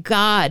 oh my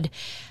God.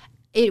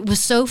 It was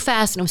so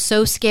fast and it was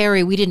so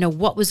scary. We didn't know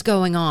what was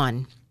going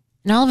on.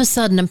 And all of a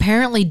sudden,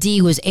 apparently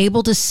Dee was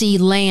able to see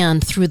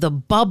land through the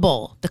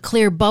bubble, the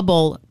clear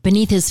bubble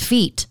beneath his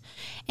feet.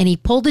 And he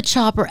pulled the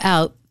chopper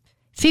out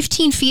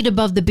 15 feet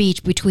above the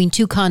beach between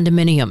two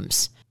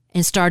condominiums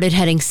and started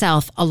heading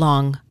south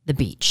along the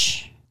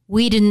beach.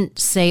 We didn't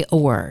say a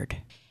word.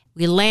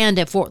 We land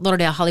at Fort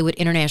Lauderdale Hollywood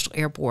International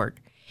Airport,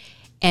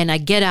 and I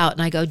get out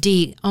and I go,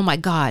 "Dee, oh my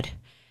God,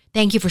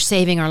 thank you for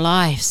saving our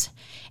lives."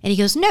 And he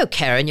goes, "No,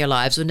 Karen, your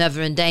lives were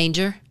never in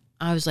danger."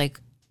 I was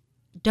like,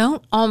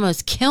 don't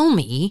almost kill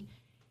me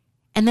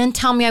and then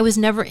tell me I was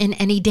never in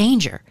any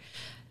danger.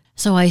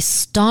 So I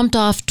stomped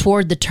off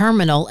toward the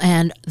terminal,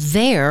 and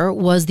there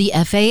was the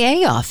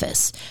FAA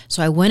office.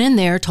 So I went in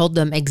there, told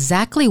them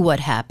exactly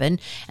what happened,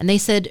 and they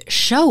said,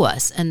 "Show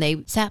us." And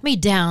they sat me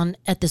down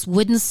at this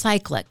wooden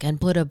cyclic and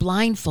put a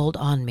blindfold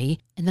on me,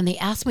 and then they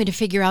asked me to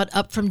figure out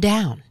up from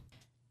down.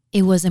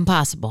 It was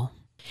impossible.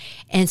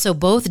 And so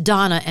both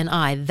Donna and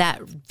I,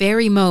 that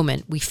very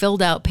moment, we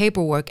filled out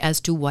paperwork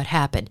as to what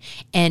happened.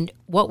 And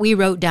what we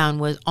wrote down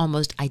was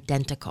almost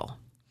identical.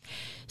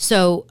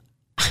 So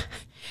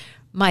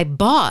my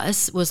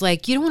boss was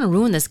like, "You don't want to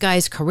ruin this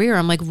guy's career."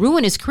 I'm like,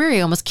 "Ruin his career?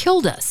 He almost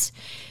killed us."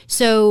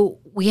 So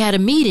we had a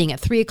meeting at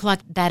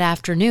 3:00 that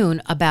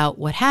afternoon about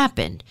what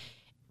happened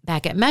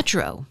back at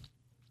Metro.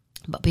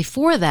 But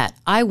before that,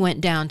 I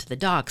went down to the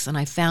docks and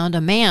I found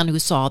a man who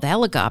saw the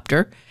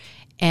helicopter,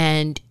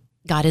 and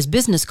got his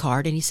business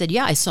card, and he said,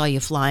 yeah, I saw you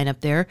flying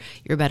up there.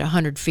 You're about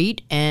 100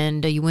 feet,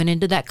 and you went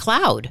into that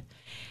cloud.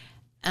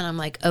 And I'm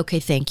like, okay,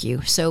 thank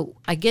you. So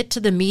I get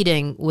to the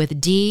meeting with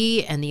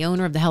Dee and the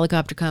owner of the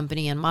helicopter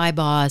company and my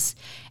boss,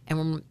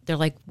 and they're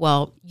like,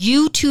 well,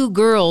 you two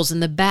girls in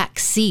the back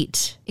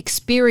seat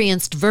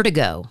experienced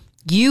vertigo.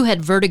 You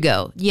had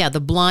vertigo. Yeah, the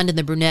blonde and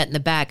the brunette in the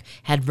back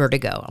had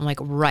vertigo. I'm like,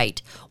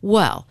 right.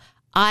 Well,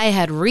 I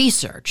had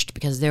researched,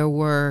 because there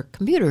were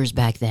computers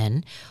back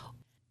then,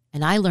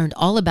 and I learned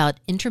all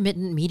about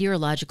intermittent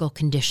meteorological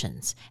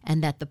conditions,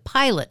 and that the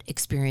pilot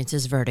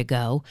experiences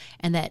vertigo,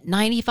 and that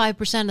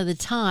 95% of the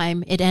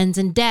time it ends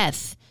in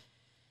death.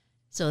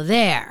 So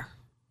there,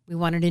 we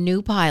wanted a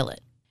new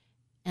pilot.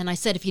 And I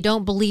said, if you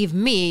don't believe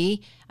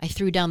me, I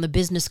threw down the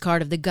business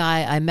card of the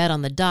guy I met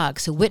on the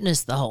docks who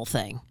witnessed the whole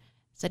thing.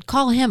 I said,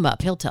 call him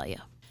up, he'll tell you.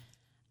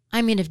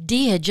 I mean, if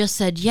Dee had just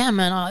said, yeah,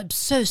 man, I'm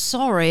so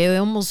sorry, I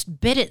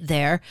almost bit it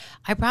there,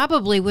 I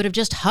probably would have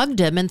just hugged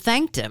him and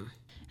thanked him.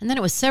 And then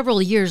it was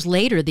several years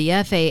later, the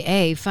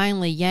FAA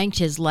finally yanked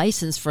his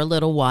license for a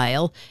little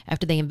while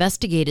after they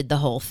investigated the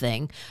whole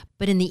thing.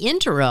 But in the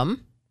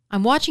interim,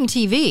 I'm watching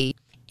TV,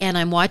 and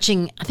I'm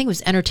watching, I think it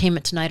was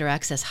Entertainment Tonight or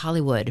Access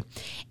Hollywood,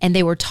 and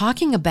they were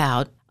talking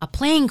about a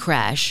plane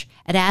crash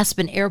at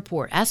Aspen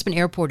Airport. Aspen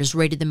Airport is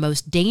rated the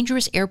most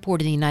dangerous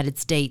airport in the United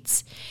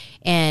States.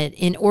 And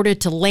in order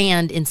to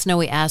land in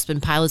snowy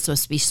Aspen, pilots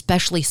must be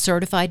specially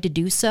certified to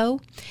do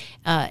so.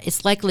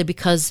 It's likely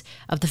because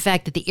of the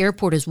fact that the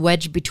airport is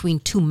wedged between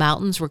two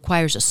mountains,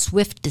 requires a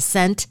swift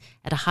descent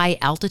at a high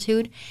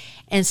altitude.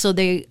 And so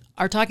they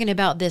are talking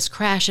about this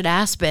crash at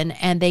Aspen,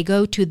 and they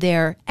go to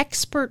their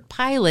expert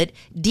pilot,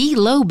 Dee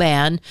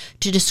Loban,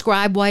 to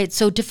describe why it's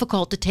so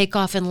difficult to take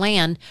off and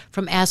land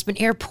from Aspen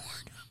Airport.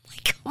 I'm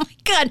like, oh my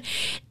God.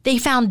 They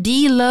found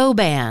Dee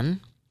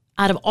Loban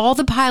out of all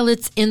the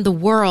pilots in the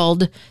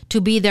world to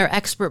be their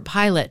expert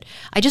pilot.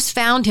 I just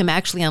found him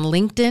actually on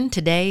LinkedIn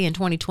today in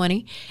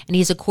 2020, and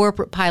he's a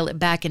corporate pilot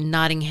back in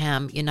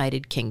Nottingham,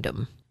 United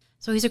Kingdom.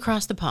 So he's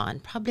across the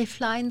pond, probably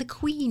flying the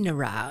Queen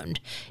around.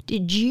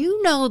 Did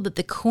you know that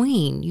the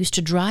Queen used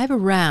to drive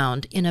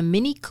around in a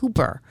Mini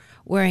Cooper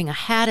wearing a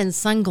hat and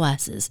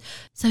sunglasses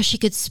so she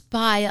could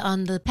spy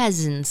on the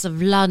peasants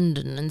of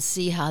London and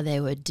see how they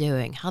were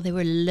doing, how they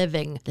were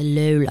living the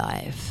low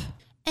life?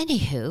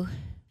 Anywho,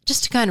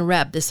 just to kind of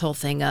wrap this whole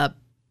thing up,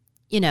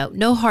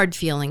 no hard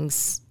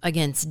feelings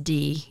against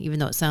Dee, even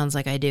though it sounds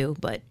like I do,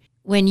 but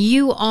when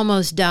you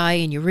almost die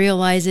and you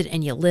realize it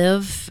and you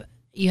live,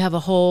 you have a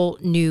whole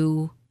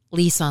new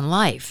lease on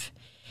life.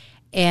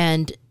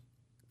 And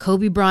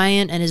Kobe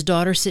Bryant and his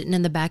daughter sitting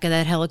in the back of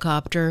that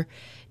helicopter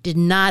did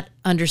not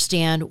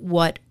understand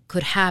what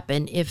could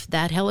happen if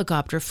that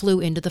helicopter flew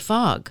into the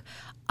fog.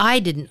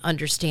 I didn't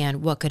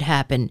understand what could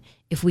happen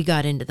if we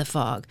got into the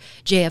fog.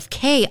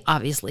 JFK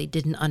obviously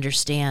didn't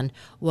understand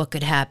what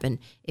could happen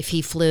if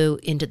he flew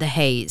into the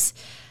haze.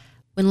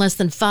 When less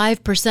than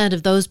 5%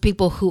 of those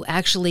people who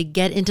actually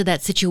get into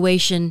that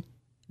situation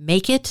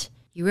make it,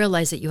 you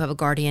realize that you have a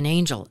guardian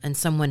angel and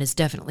someone is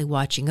definitely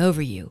watching over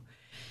you.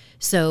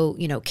 So,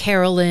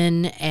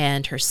 Carolyn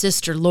and her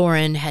sister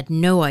Lauren had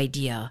no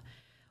idea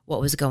what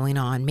was going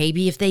on.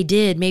 Maybe if they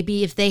did,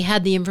 maybe if they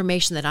had the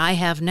information that I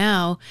have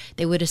now,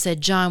 they would have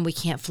said, John, we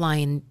can't fly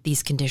in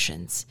these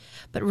conditions.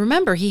 But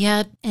remember, he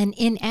had an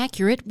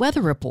inaccurate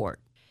weather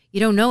report. You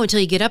don't know until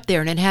you get up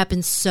there, and it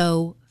happens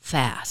so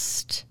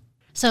fast.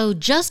 So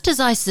just as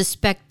I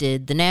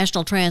suspected, the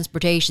National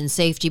Transportation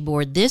Safety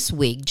Board this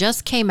week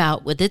just came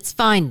out with its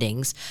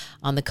findings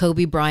on the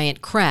Kobe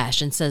Bryant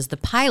crash and says the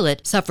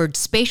pilot suffered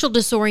spatial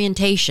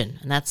disorientation,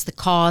 and that's the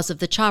cause of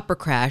the chopper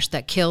crash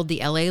that killed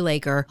the LA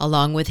Laker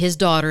along with his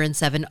daughter and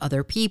 7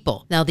 other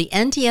people. Now, the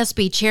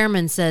NTSB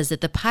chairman says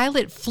that the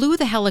pilot flew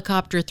the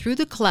helicopter through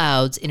the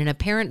clouds in an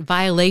apparent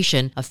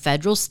violation of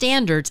federal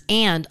standards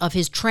and of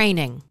his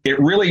training. It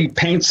really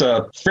paints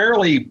a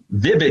fairly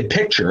vivid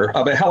picture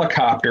of a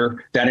helicopter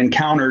that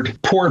encountered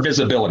poor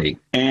visibility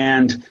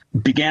and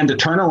began to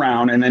turn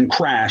around and then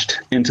crashed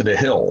into the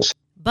hills.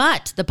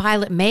 But the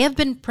pilot may have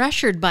been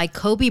pressured by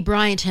Kobe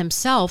Bryant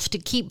himself to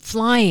keep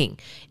flying.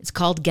 It's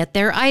called get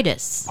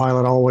there-itis.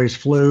 Pilot always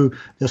flew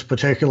this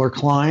particular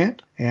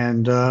client,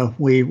 and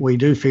we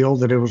do feel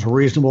that it was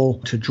reasonable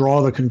to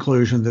draw the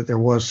conclusion that there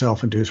was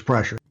self-induced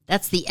pressure.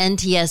 That's the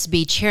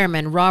NTSB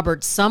chairman, Robert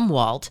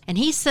Sumwalt, and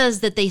he says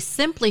that they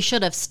simply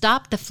should have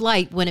stopped the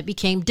flight when it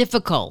became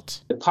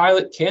difficult. The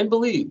pilot can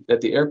believe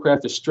that the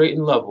aircraft is straight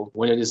and level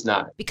when it is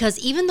not. Because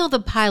even though the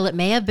pilot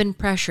may have been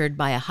pressured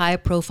by a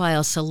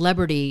high-profile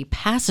celebrity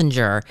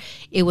passenger,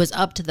 it was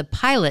up to the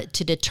pilot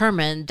to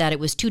determine that it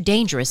was too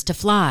dangerous to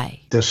fly.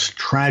 This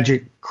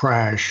tragic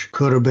crash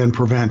could have been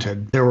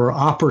prevented. There were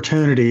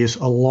opportunities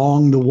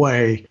along the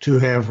way to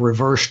have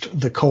reversed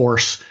the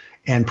course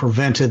and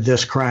prevented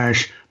this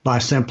crash by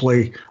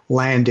simply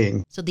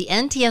landing. So the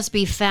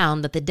NTSB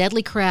found that the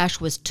deadly crash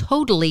was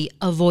totally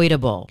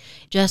avoidable,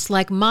 just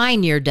like my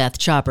near-death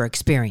chopper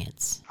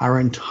experience. Our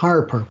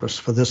entire purpose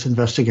for this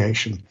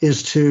investigation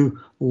is to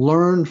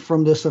learn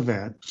from this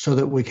event so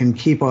that we can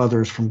keep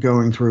others from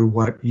going through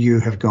what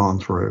you have gone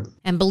through.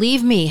 And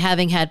believe me,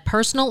 having had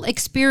personal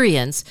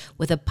experience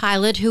with a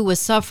pilot who was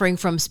suffering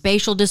from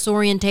spatial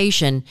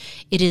disorientation,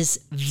 it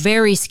is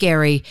very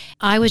scary.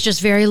 I was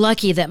just very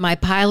lucky that my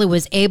pilot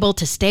was able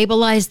to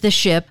stabilize the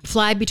ship,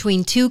 fly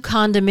between two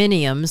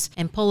condominiums,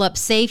 and pull up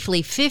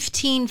safely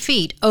 15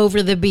 feet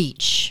over the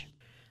beach.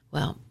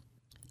 Well,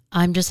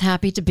 I'm just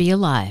happy to be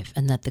alive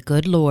and that the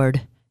good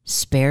Lord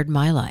spared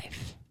my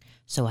life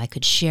so I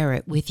could share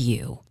it with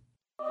you.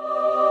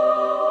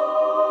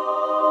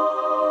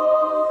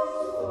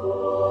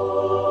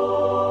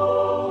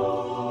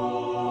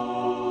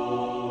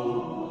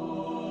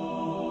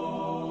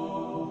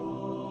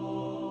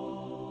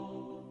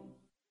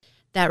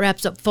 That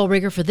wraps up Full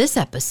Rigor for this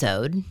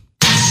episode.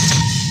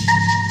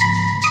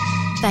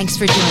 Thanks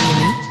for joining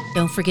me.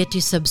 Don't forget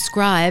to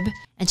subscribe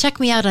and check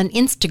me out on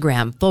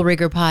Instagram, Full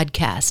Rigor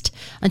Podcast.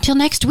 Until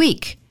next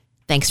week,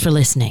 thanks for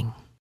listening.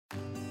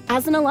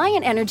 As an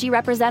Alliant Energy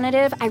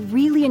representative, I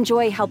really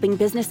enjoy helping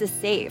businesses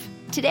save.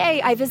 Today,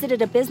 I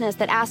visited a business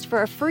that asked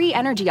for a free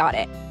energy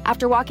audit.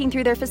 After walking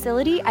through their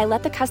facility, I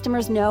let the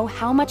customers know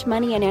how much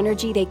money and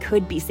energy they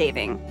could be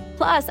saving.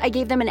 Plus, I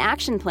gave them an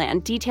action plan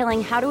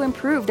detailing how to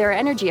improve their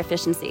energy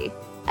efficiency.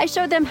 I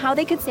showed them how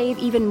they could save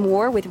even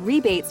more with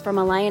rebates from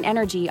Alliant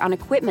Energy on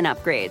equipment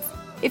upgrades.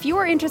 If you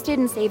are interested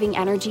in saving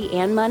energy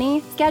and money,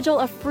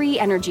 schedule a free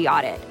energy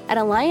audit at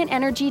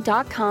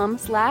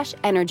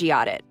alliantenergy.com/energy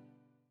audit.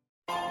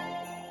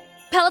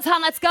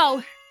 Peloton, let's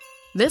go!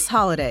 This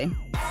holiday,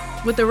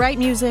 with the right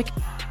music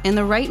and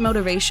the right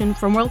motivation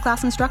from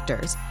world-class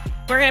instructors,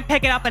 we're gonna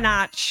pick it up a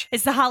notch.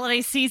 It's the holiday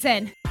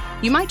season.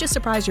 You might just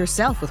surprise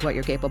yourself with what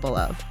you're capable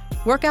of.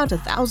 Work out to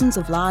thousands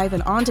of live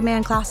and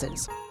on-demand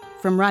classes,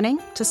 from running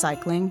to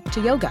cycling to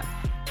yoga.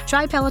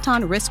 Try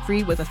Peloton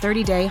risk-free with a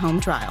 30-day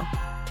home trial.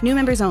 New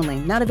members only,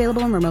 not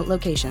available in remote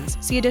locations.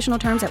 See additional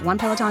terms at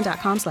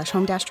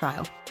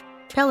onepeloton.com/home-trial.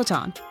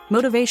 Peloton,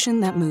 motivation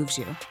that moves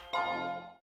you.